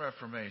Protestant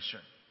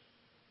Reformation.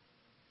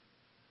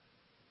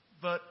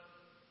 But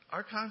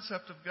our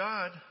concept of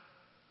God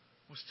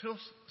was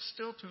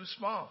still too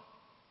small.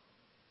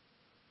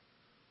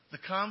 The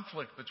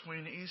conflict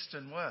between East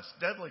and West,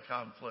 deadly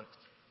conflict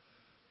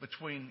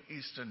between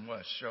East and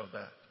West, show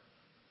that.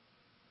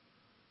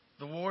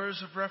 The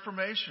wars of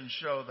Reformation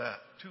show that.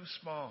 Too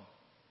small.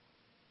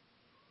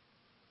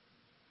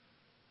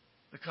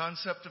 The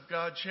concept of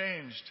God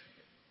changed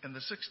in the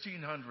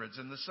 1600s,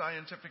 in the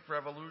scientific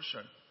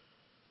revolution.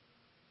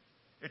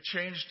 It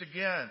changed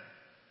again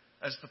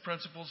as the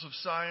principles of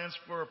science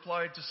were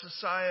applied to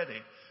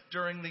society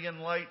during the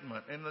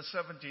Enlightenment in the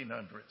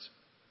 1700s.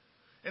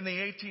 In the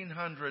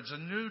 1800s, a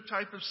new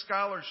type of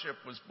scholarship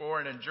was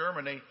born in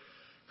Germany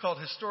called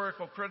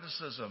historical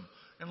criticism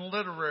and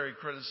literary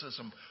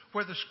criticism,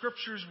 where the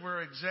scriptures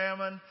were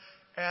examined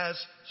as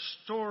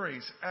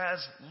stories, as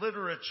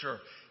literature,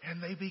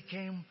 and they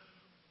became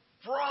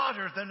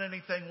broader than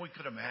anything we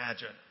could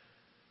imagine.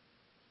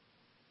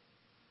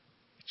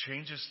 It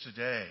changes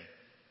today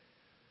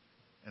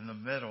in the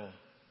middle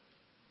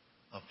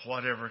of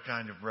whatever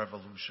kind of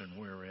revolution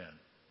we're in,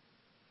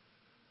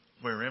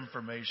 where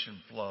information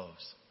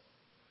flows,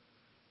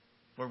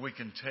 where we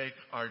can take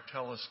our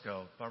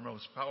telescope, our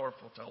most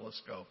powerful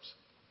telescopes,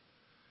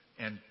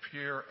 and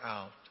peer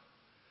out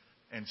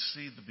and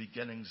see the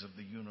beginnings of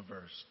the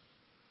universe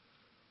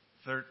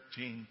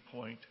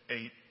 13.8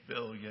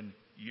 billion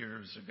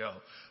years ago.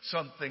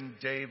 Something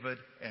David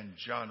and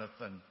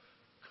Jonathan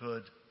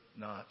could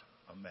not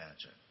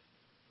imagine.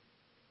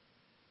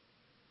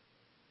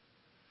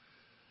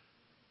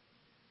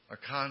 Our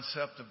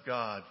concept of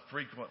God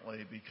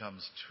frequently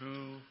becomes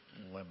too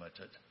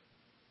limited.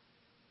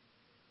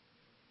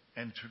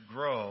 And to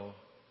grow,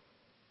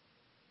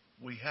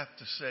 we have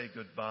to say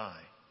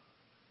goodbye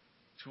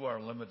to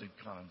our limited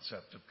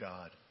concept of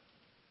God.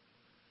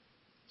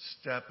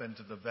 Step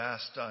into the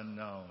vast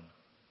unknown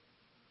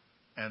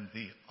and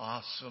the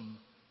awesome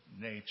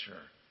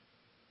nature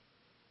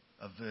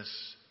of this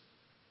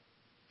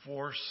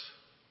force,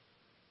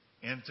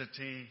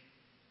 entity,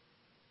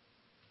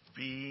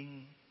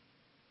 being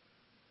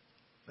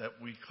that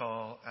we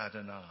call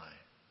Adonai,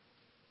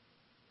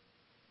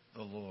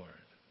 the Lord.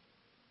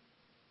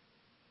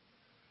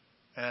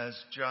 As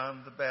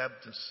John the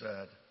Baptist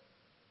said,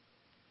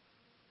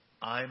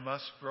 I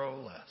must grow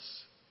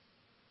less.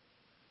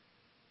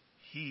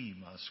 He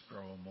must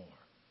grow more.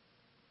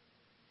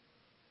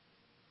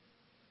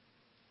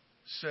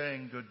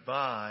 Saying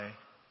goodbye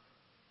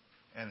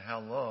and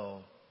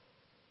hello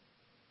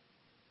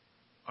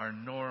are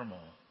normal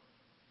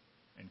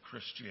in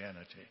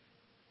Christianity.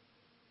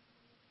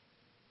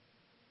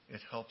 It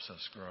helps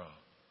us grow.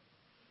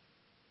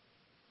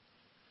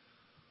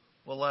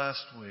 Well,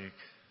 last week,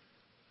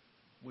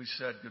 we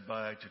said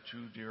goodbye to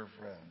two dear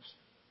friends.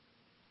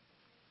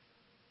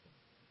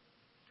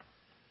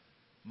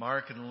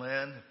 Mark and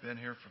Lynn have been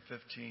here for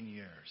 15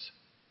 years.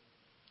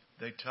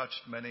 They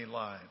touched many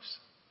lives.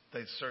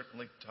 They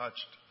certainly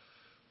touched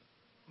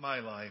my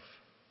life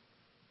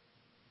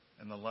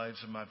and the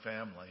lives of my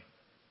family.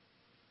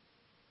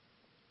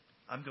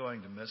 I'm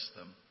going to miss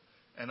them,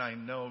 and I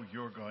know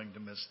you're going to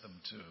miss them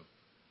too.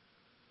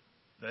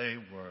 They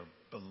were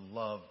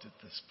beloved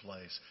at this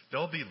place.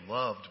 They'll be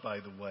loved, by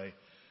the way,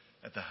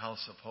 at the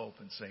House of Hope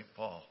in St.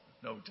 Paul,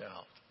 no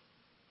doubt.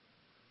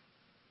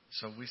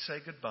 So we say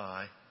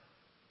goodbye,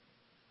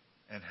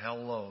 and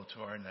hello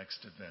to our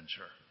next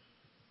adventure.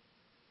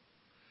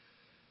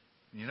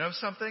 You know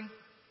something?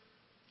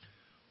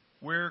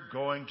 We're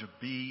going to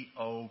be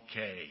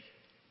okay.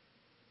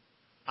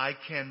 I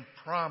can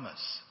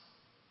promise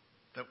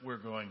that we're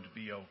going to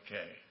be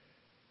okay.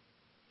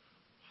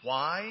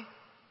 Why?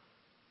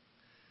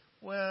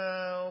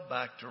 Well,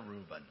 back to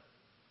Reuben.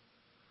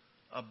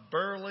 A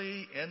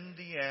burly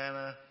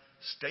Indiana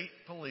State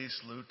Police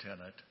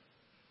lieutenant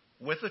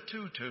with a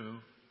tutu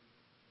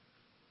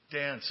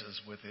dances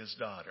with his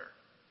daughter.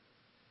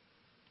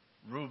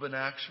 Reuben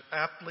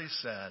aptly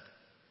said,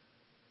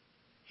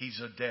 he's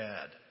a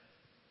dad,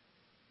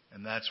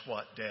 and that's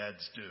what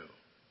dads do.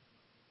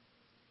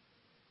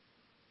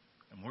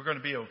 And we're going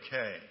to be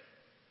okay.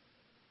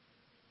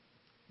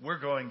 We're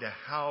going to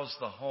house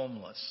the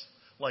homeless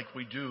like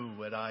we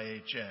do at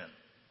IHN.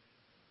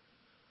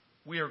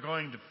 We are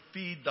going to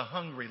feed the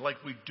hungry like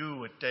we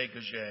do at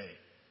Dégagé.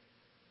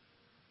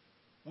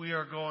 We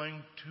are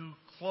going to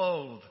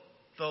clothe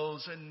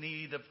those in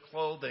need of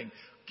clothing.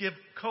 Give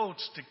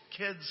coats to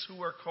kids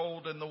who are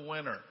cold in the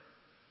winter.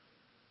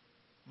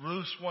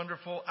 Ruth's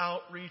wonderful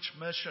outreach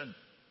mission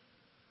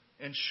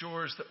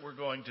ensures that we're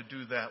going to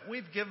do that.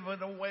 We've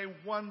given away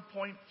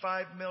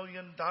 $1.5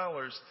 million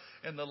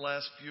in the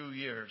last few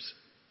years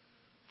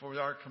for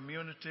our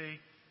community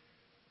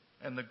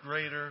and the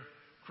greater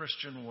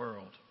Christian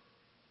world.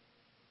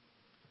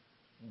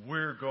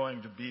 We're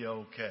going to be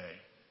okay.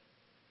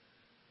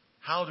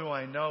 How do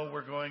I know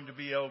we're going to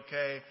be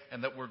okay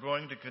and that we're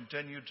going to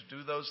continue to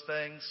do those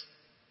things?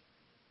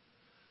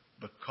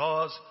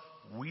 Because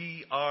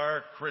we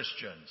are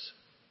Christians.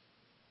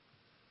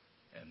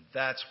 And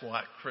that's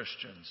what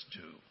Christians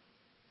do.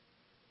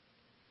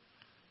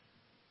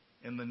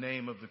 In the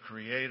name of the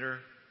Creator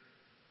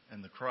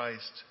and the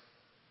Christ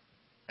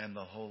and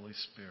the Holy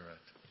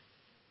Spirit.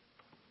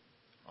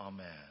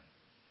 Amen.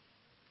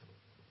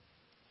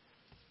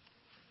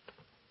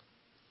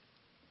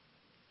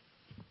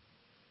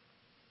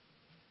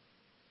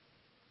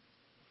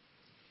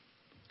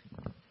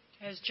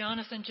 As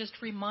Jonathan just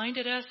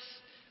reminded us,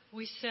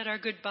 we said our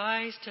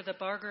goodbyes to the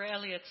Barger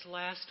Elliots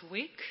last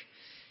week.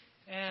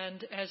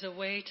 And as a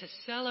way to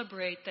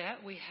celebrate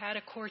that, we had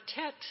a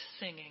quartet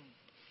singing.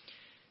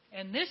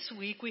 And this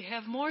week we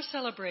have more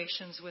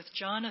celebrations with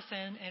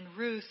Jonathan and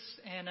Ruth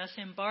and us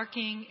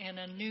embarking in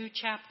a new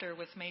chapter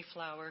with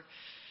Mayflower.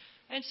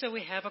 And so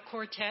we have a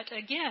quartet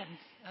again,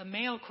 a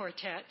male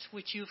quartet,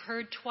 which you've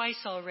heard twice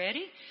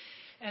already.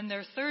 And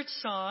their third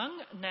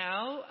song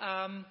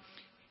now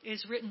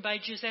is written by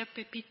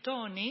Giuseppe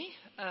Pittoni,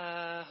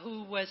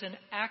 who was an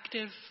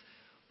active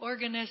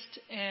organist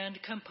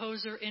and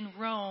composer in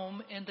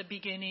Rome in the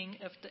beginning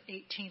of the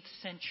 18th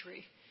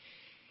century.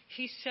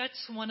 He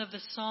sets one of the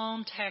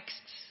psalm texts,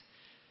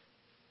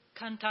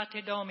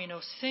 Cantate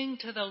Domino, sing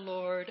to the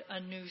Lord a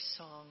new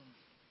song.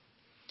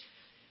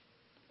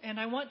 And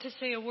I want to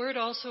say a word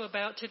also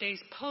about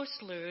today's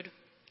postlude,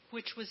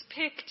 which was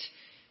picked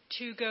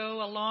to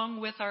go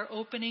along with our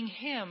opening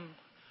hymn,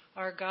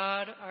 Our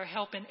God, Our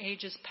Help in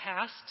Ages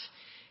Past.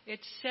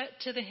 It's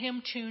set to the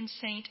hymn tune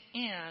Saint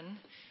Anne,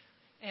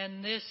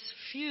 and this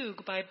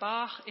fugue by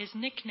Bach is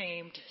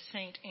nicknamed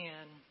Saint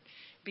Anne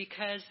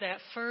because that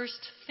first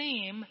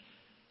theme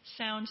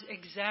sounds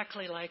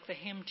exactly like the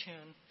hymn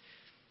tune.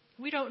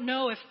 We don't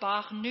know if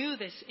Bach knew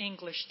this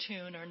English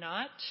tune or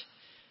not,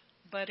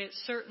 but it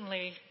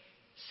certainly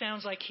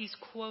sounds like he's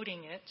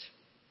quoting it.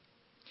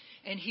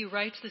 And he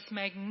writes this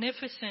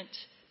magnificent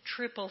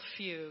triple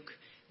fugue,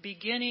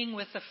 beginning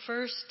with the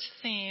first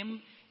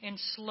theme in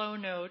slow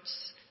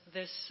notes,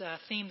 this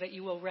theme that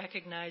you will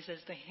recognize as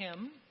the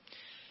hymn.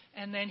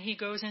 And then he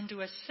goes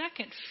into a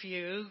second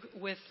fugue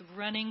with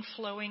running,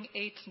 flowing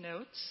eighth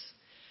notes.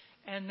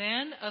 And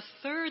then a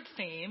third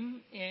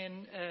theme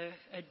in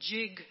a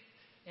jig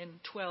in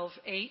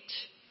 12/8.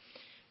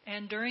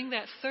 And during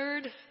that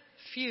third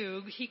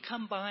fugue, he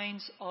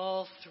combines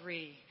all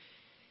three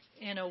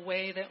in a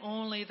way that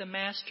only the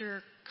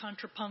master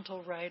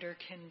contrapuntal writer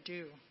can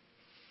do.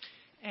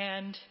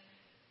 And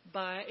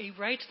he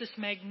writes this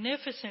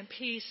magnificent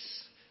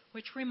piece,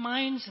 which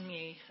reminds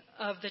me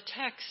of the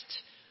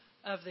text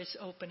of this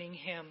opening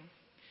hymn.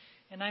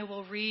 And I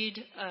will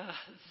read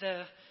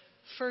the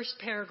first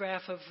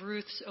paragraph of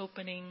Ruth's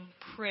opening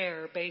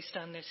prayer based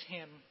on this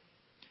hymn.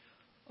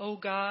 O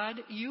God,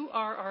 you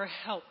are our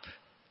help,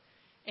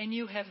 and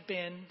you have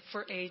been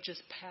for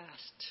ages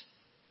past.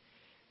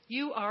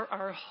 You are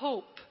our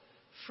hope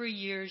for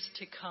years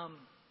to come.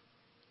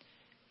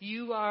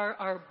 You are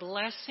our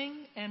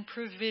blessing and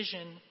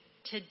provision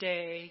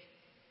today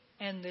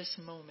and this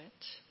moment.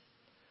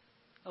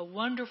 A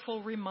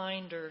wonderful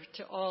reminder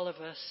to all of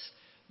us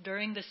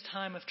during this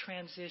time of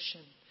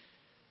transition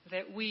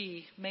that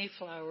we,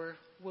 Mayflower,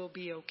 will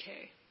be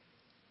okay.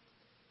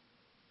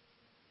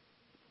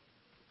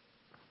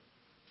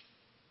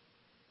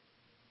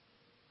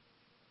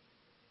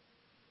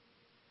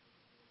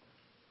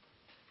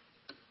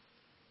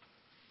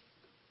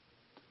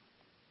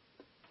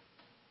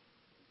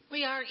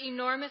 We are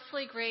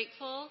enormously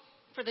grateful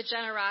for the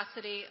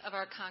generosity of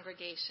our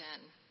congregation.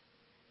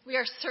 We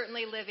are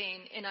certainly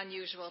living in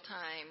unusual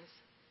times,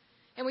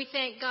 and we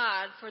thank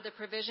God for the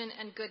provision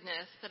and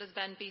goodness that has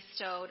been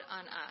bestowed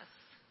on us.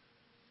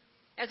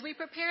 As we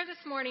prepare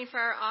this morning for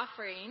our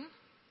offering,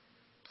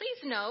 please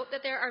note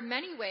that there are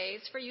many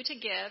ways for you to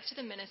give to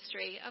the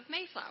ministry of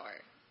Mayflower.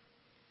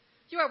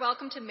 You are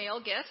welcome to mail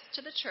gifts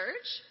to the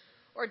church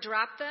or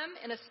drop them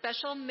in a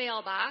special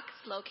mailbox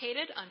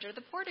located under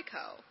the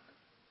portico.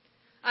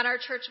 On our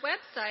church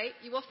website,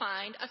 you will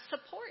find a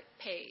support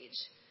page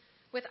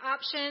with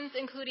options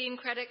including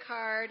credit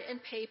card and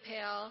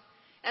PayPal,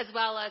 as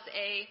well as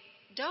a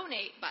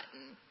donate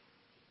button.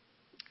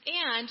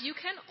 And you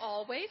can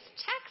always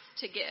text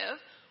to give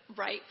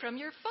right from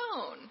your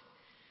phone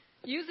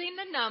using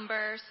the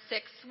number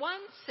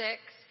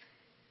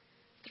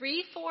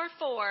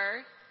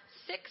 616-344-6255.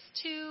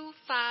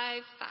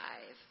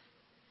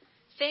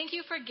 Thank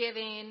you for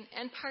giving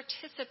and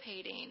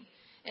participating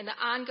in the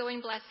ongoing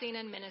blessing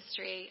and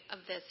ministry of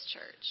this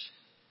church.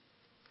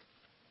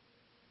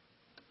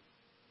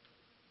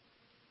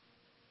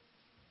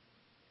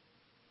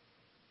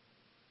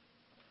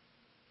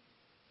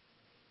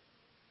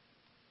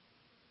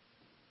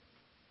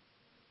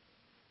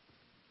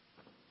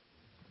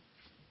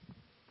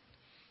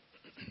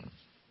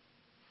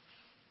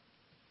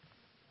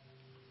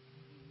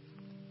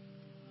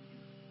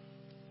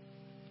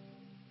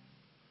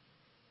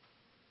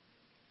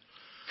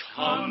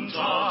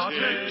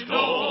 Cantate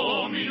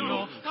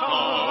Domino,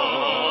 cantate,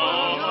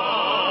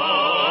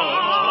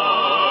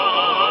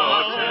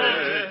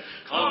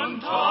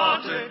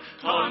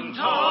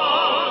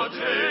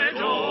 cantate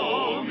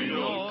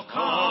Domino,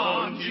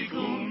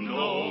 canticum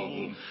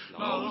novum,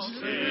 laus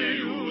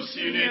Deus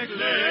in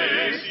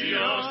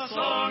ecclesia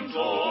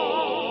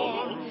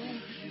sanctorum,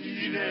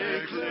 in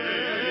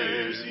ecclesia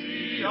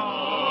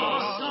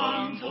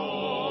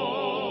sanctorum,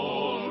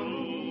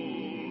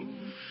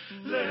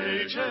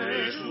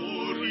 letetur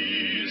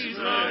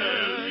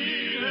Israeleo,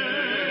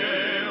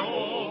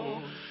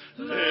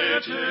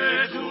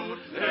 letetur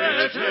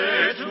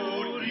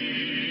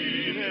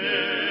Ineo,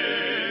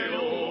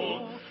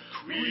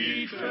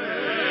 qui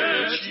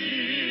fecit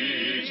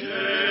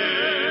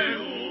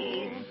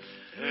eum,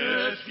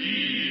 et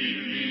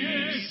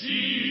filii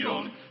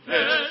Sion,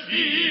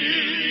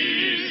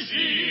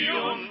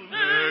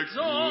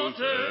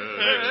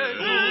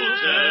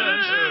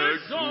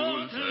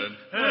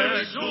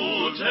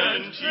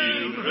 exultent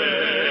in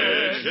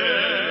rege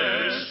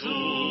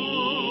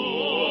suo,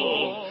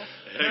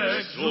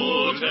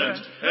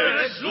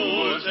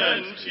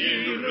 exultent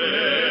in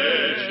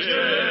rege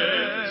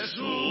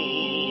suo.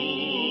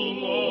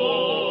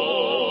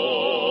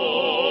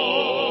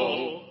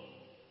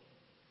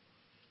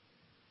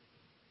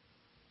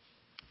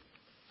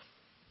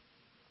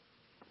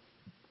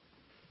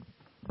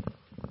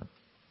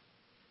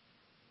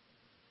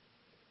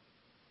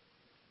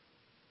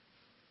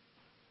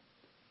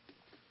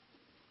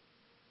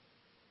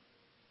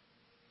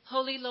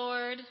 Holy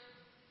Lord,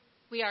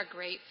 we are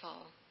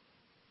grateful.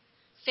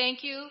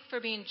 Thank you for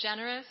being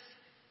generous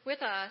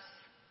with us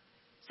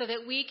so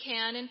that we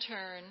can, in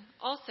turn,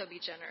 also be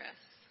generous.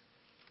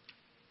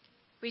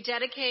 We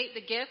dedicate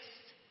the gifts,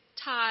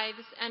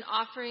 tithes, and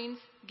offerings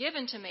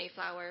given to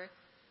Mayflower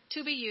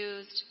to be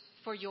used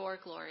for your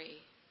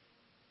glory.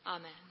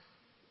 Amen.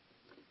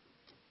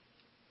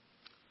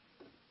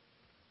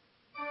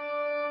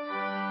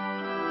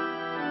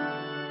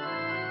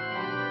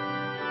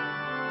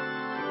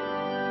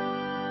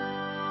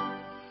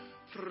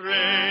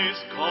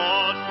 Praise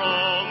God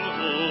from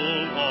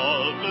whom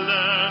all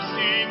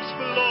blessings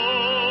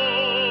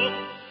flow.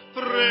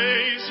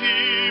 Praise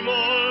Him,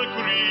 all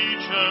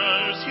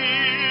creatures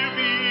here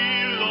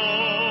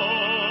below.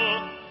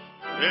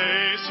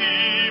 Praise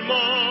Him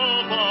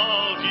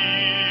above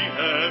the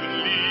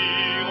heavenly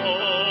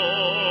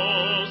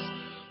hosts.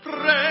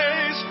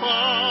 Praise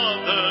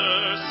Father,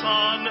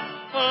 Son,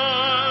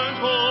 and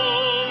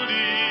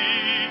Holy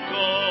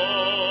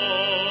Ghost.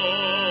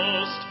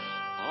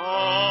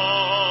 Amen.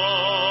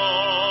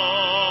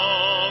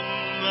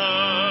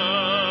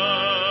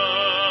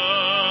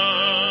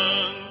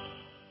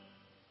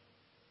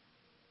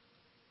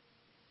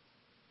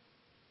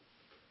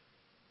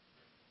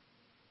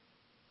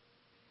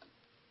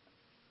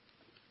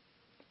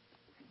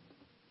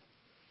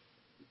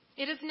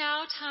 It is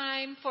now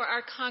time for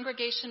our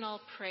congregational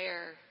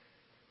prayer.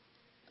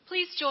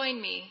 Please join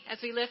me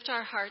as we lift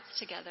our hearts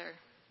together.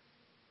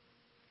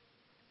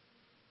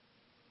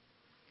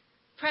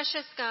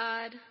 Precious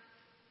God,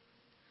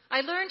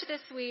 I learned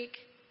this week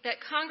that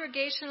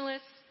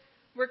Congregationalists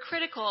were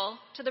critical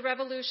to the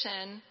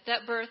revolution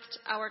that birthed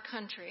our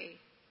country.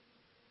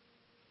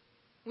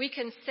 We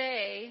can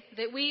say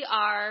that we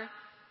are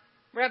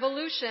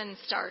revolution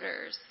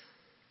starters.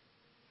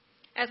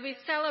 As we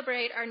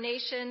celebrate our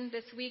nation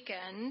this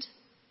weekend,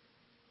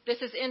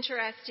 this is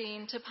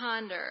interesting to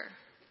ponder.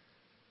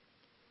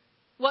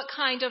 What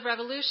kind of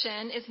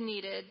revolution is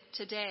needed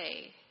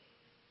today?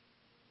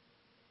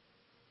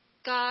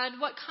 God,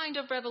 what kind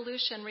of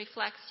revolution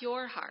reflects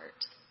your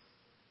heart?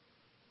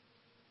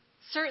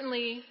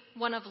 Certainly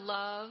one of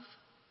love,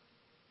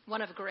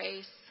 one of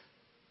grace,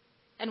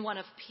 and one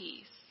of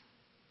peace.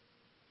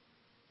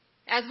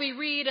 As we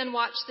read and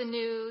watch the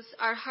news,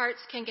 our hearts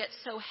can get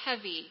so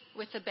heavy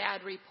with the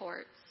bad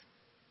reports.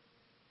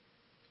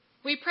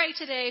 We pray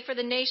today for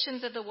the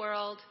nations of the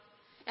world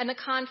and the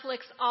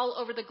conflicts all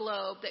over the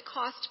globe that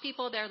cost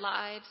people their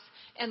lives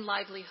and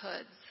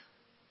livelihoods.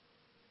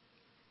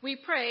 We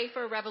pray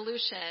for a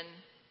revolution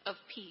of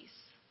peace.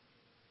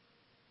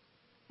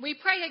 We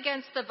pray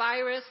against the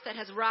virus that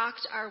has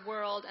rocked our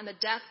world and the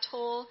death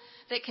toll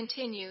that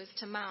continues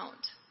to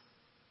mount.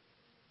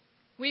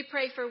 We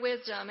pray for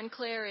wisdom and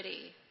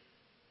clarity,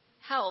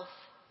 health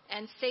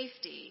and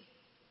safety.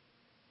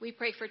 We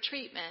pray for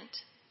treatment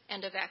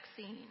and a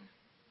vaccine.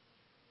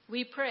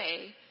 We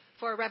pray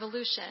for a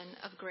revolution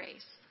of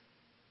grace.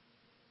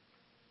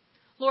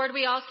 Lord,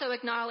 we also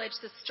acknowledge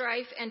the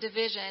strife and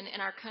division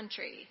in our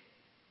country.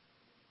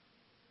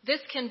 This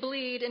can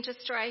bleed into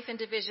strife and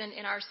division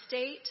in our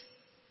state,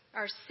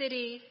 our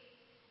city,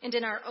 and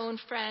in our own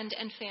friend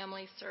and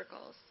family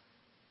circles.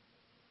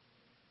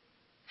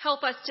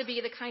 Help us to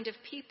be the kind of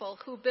people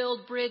who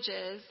build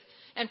bridges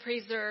and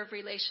preserve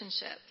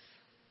relationships.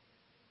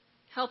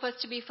 Help us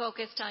to be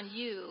focused on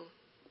you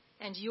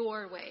and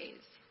your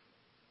ways.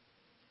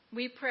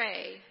 We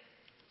pray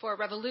for a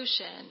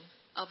revolution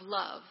of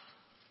love.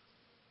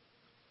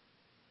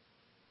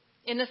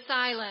 In the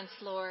silence,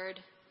 Lord,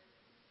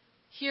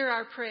 hear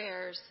our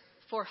prayers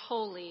for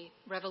holy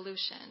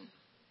revolution.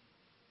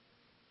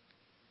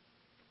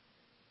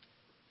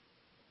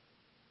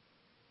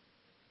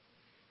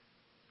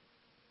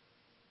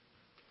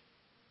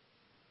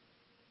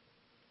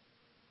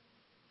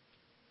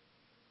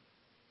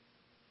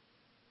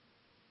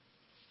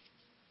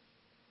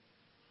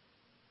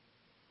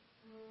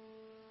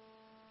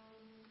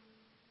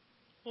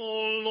 O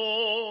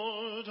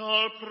Lord,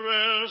 our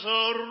prayers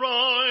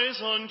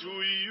arise unto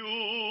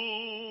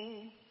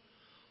you.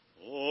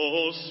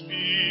 O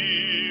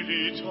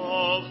Spirit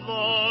of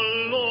the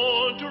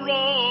Lord,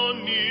 draw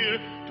near,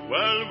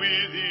 dwell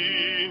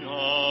within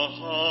our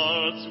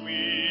hearts,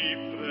 we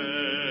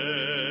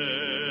pray.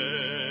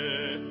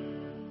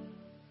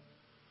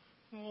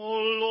 O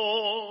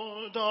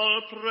Lord,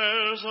 our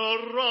prayers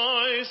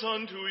arise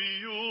unto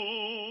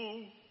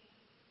you.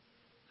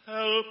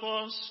 Help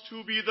us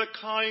to be the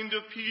kind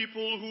of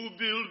people who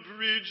build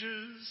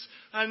bridges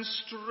and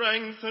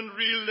strengthen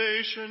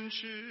relationships.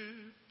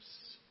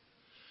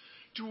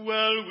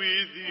 Dwell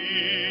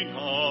within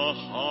our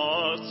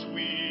hearts,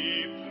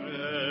 we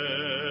pray.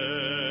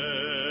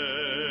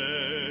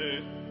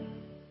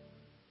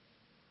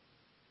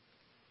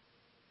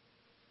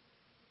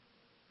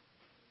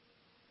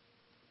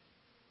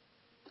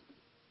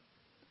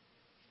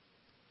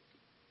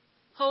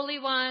 Holy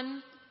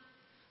One,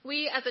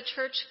 we as a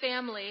church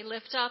family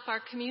lift up our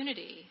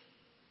community.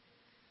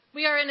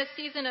 We are in a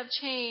season of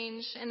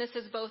change, and this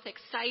is both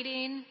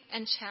exciting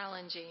and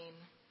challenging.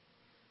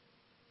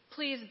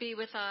 Please be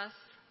with us.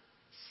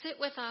 Sit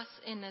with us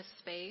in this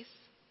space.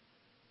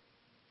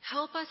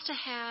 Help us to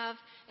have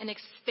an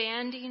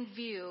expanding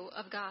view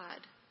of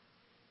God,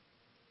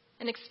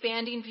 an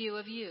expanding view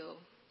of you.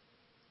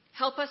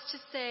 Help us to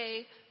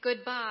say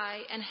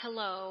goodbye and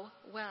hello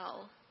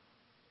well.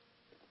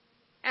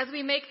 As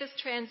we make this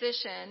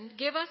transition,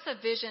 give us a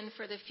vision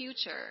for the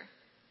future,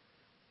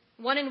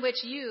 one in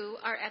which you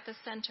are at the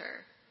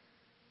center.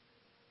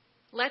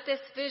 Let this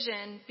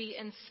vision be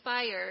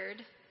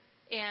inspired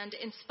and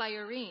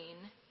inspiring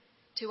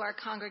to our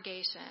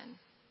congregation.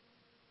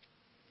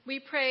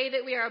 We pray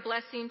that we are a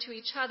blessing to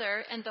each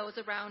other and those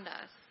around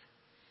us,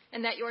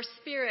 and that your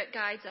Spirit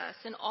guides us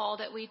in all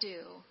that we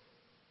do.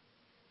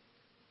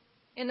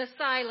 In the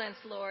silence,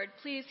 Lord,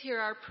 please hear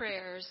our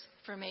prayers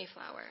for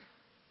Mayflower.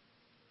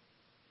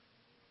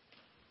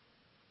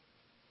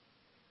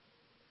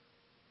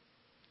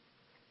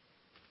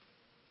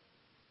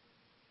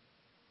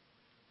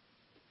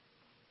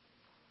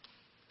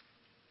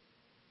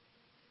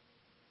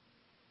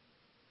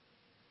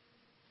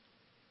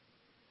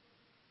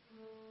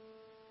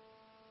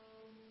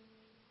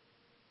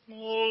 O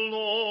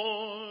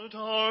Lord,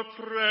 our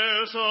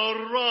prayers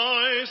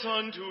arise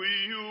unto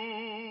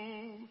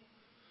you.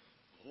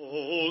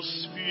 O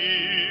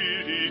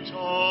Spirit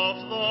of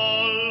the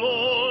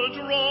Lord,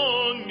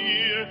 draw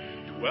near,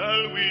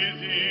 dwell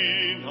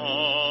within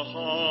our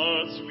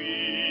hearts,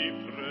 we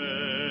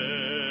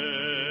pray.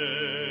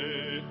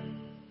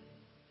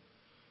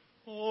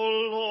 O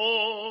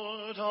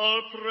Lord,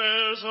 our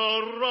prayers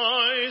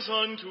arise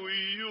unto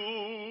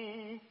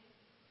you.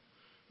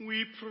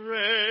 We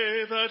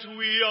pray that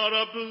we are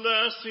a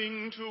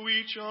blessing to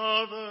each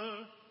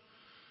other,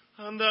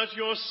 and that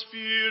your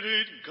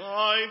Spirit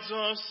guides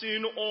us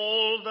in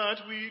all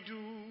that we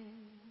do.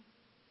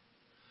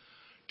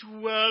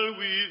 Dwell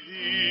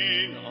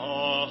within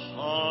our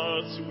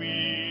hearts,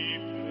 we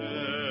pray.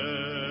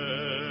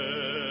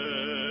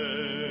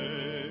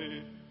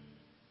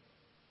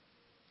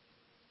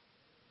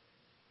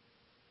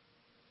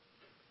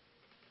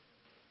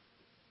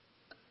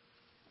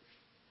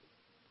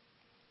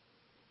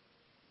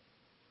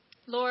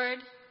 Lord,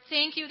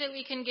 thank you that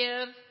we can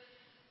give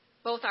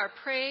both our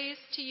praise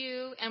to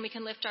you and we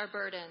can lift our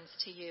burdens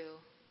to you.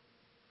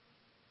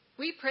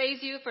 We praise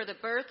you for the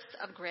births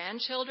of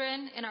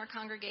grandchildren in our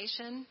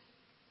congregation.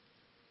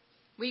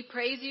 We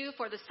praise you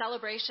for the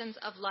celebrations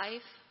of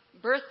life,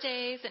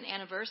 birthdays and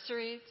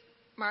anniversaries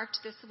marked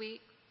this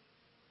week.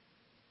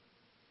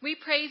 We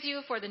praise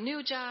you for the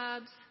new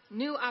jobs,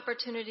 new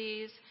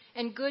opportunities,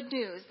 and good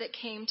news that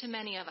came to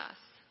many of us.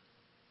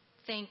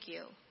 Thank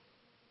you.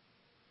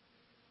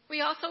 We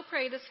also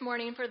pray this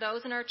morning for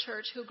those in our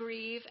church who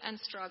grieve and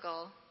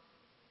struggle.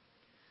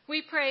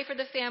 We pray for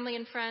the family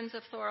and friends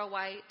of Thora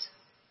White.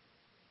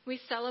 We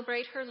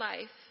celebrate her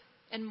life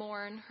and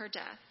mourn her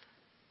death.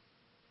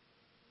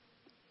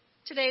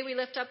 Today we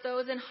lift up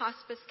those in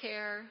hospice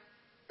care,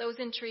 those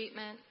in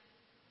treatment,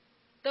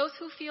 those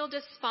who feel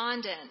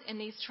despondent in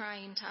these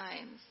trying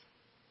times,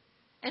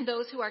 and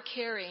those who are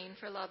caring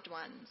for loved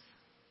ones.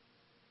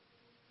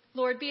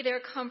 Lord, be their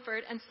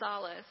comfort and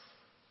solace.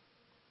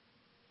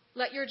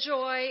 Let your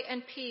joy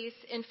and peace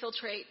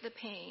infiltrate the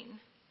pain.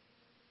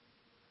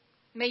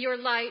 May your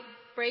light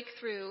break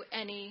through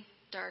any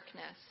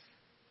darkness.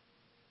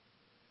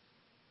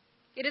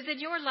 It is in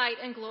your light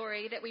and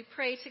glory that we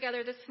pray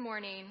together this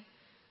morning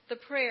the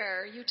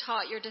prayer you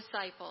taught your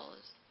disciples.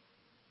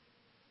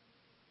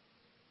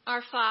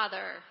 Our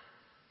Father,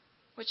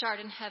 which art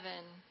in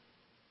heaven,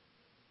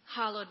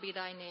 hallowed be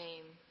thy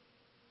name.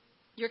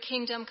 Your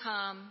kingdom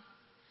come,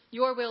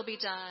 your will be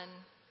done,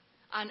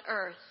 on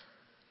earth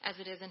as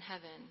it is in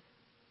heaven.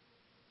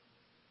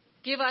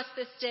 Give us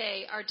this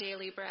day our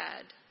daily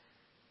bread,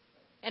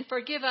 and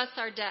forgive us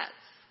our debts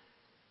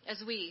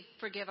as we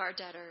forgive our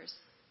debtors.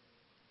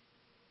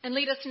 And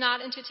lead us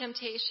not into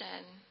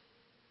temptation,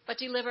 but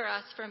deliver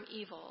us from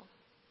evil.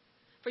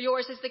 For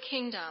yours is the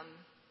kingdom,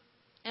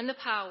 and the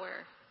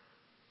power,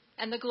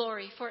 and the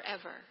glory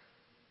forever.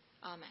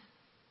 Amen.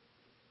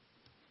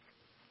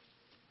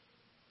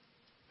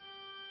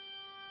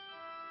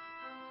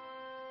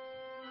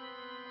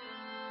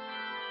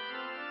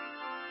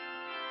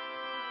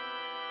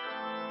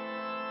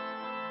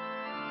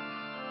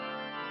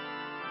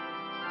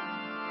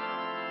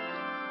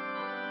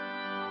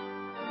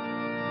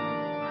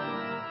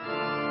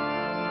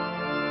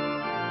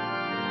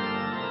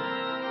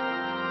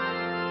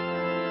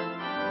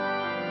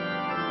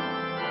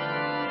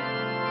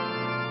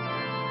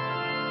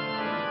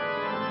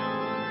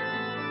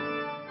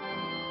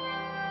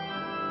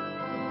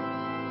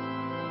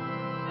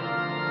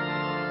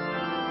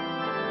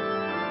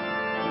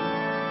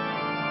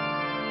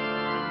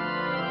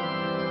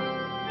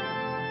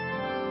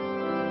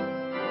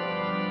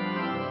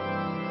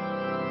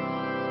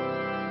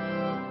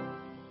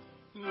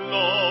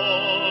 Glory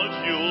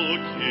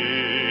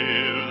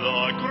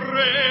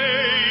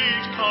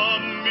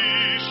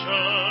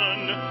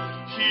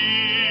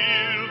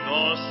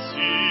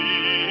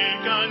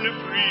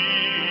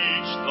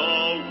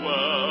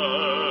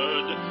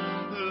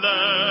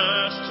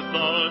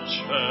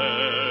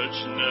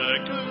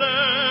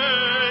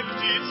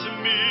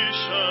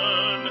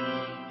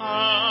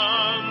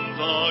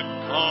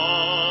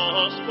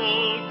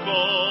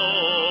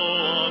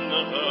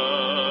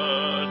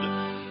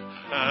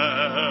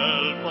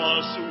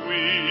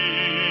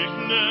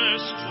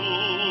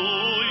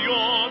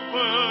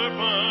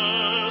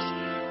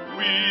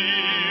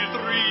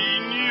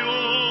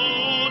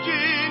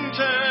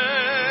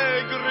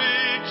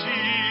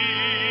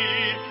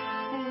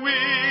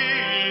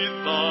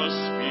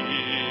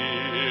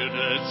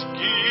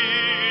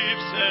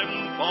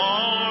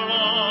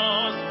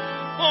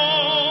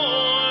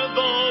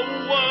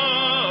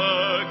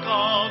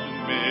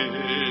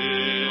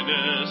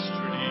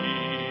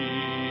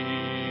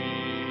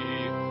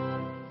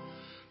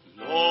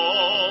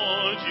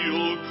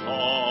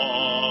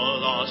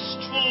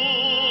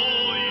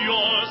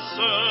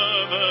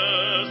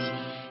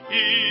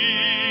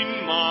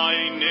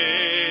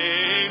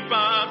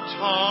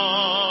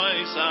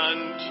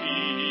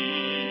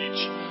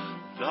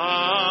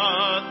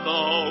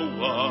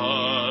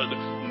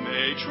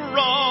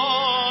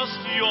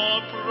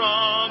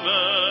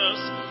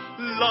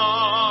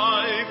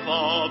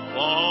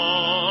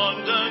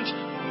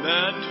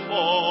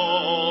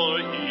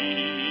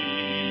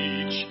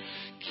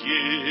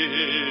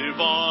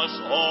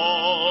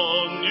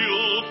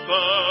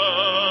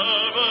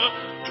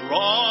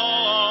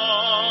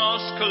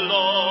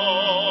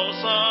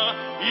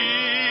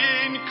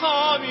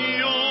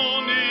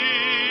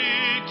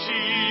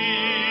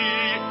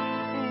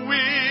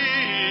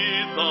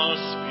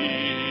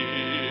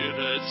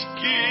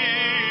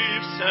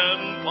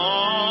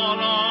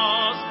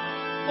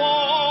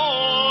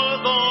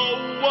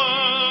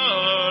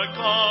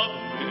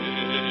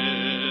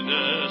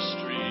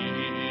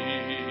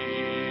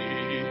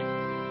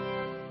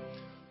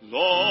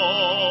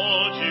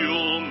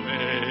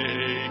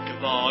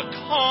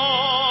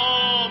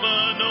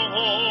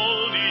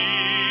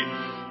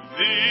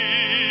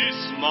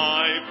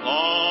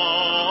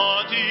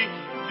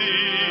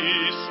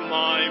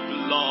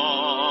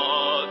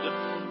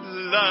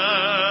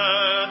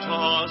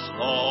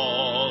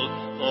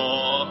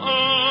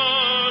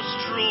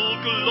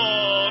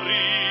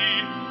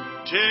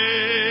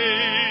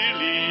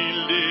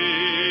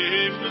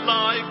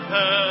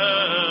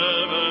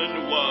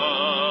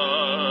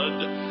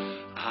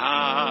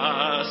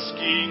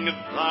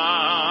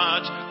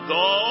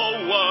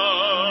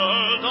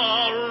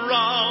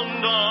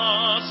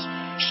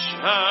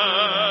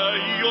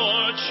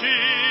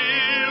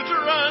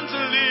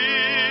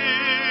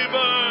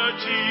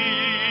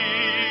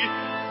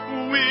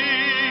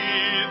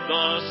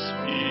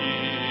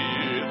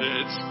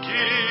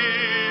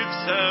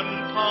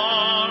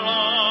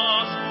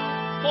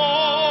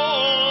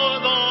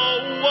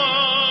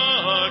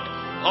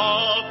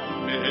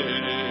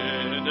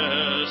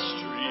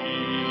ministry.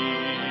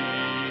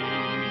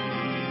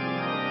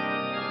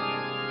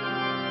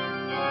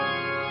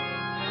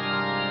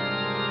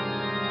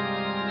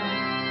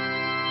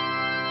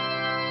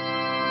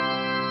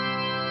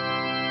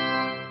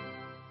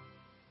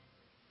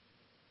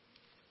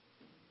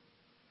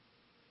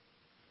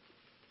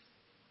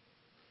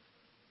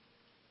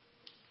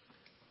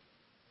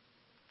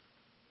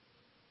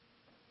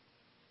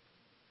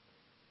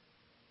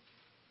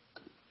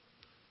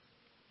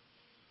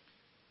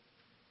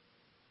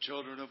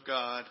 Children of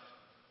God,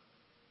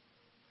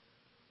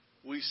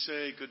 we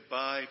say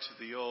goodbye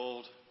to the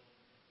old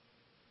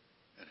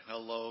and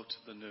hello to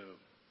the new.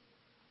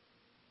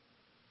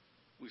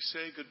 We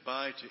say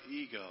goodbye to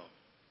ego.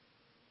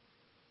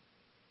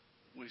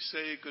 We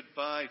say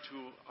goodbye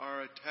to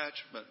our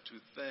attachment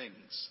to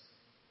things.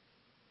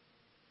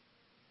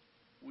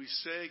 We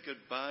say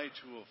goodbye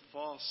to a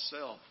false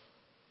self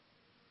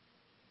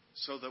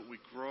so that we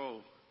grow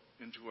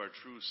into our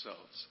true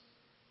selves.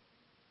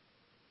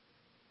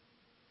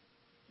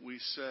 We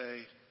say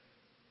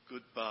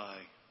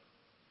goodbye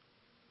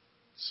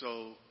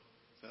so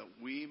that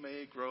we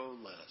may grow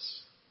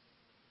less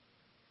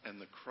and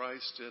the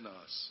Christ in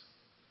us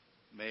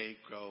may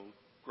grow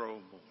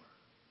more.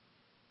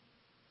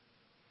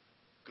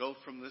 Go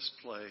from this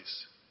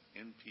place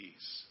in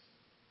peace.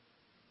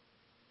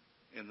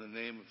 In the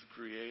name of the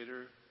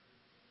Creator,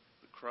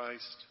 the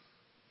Christ,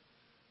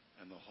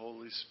 and the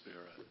Holy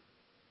Spirit.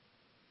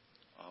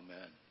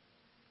 Amen.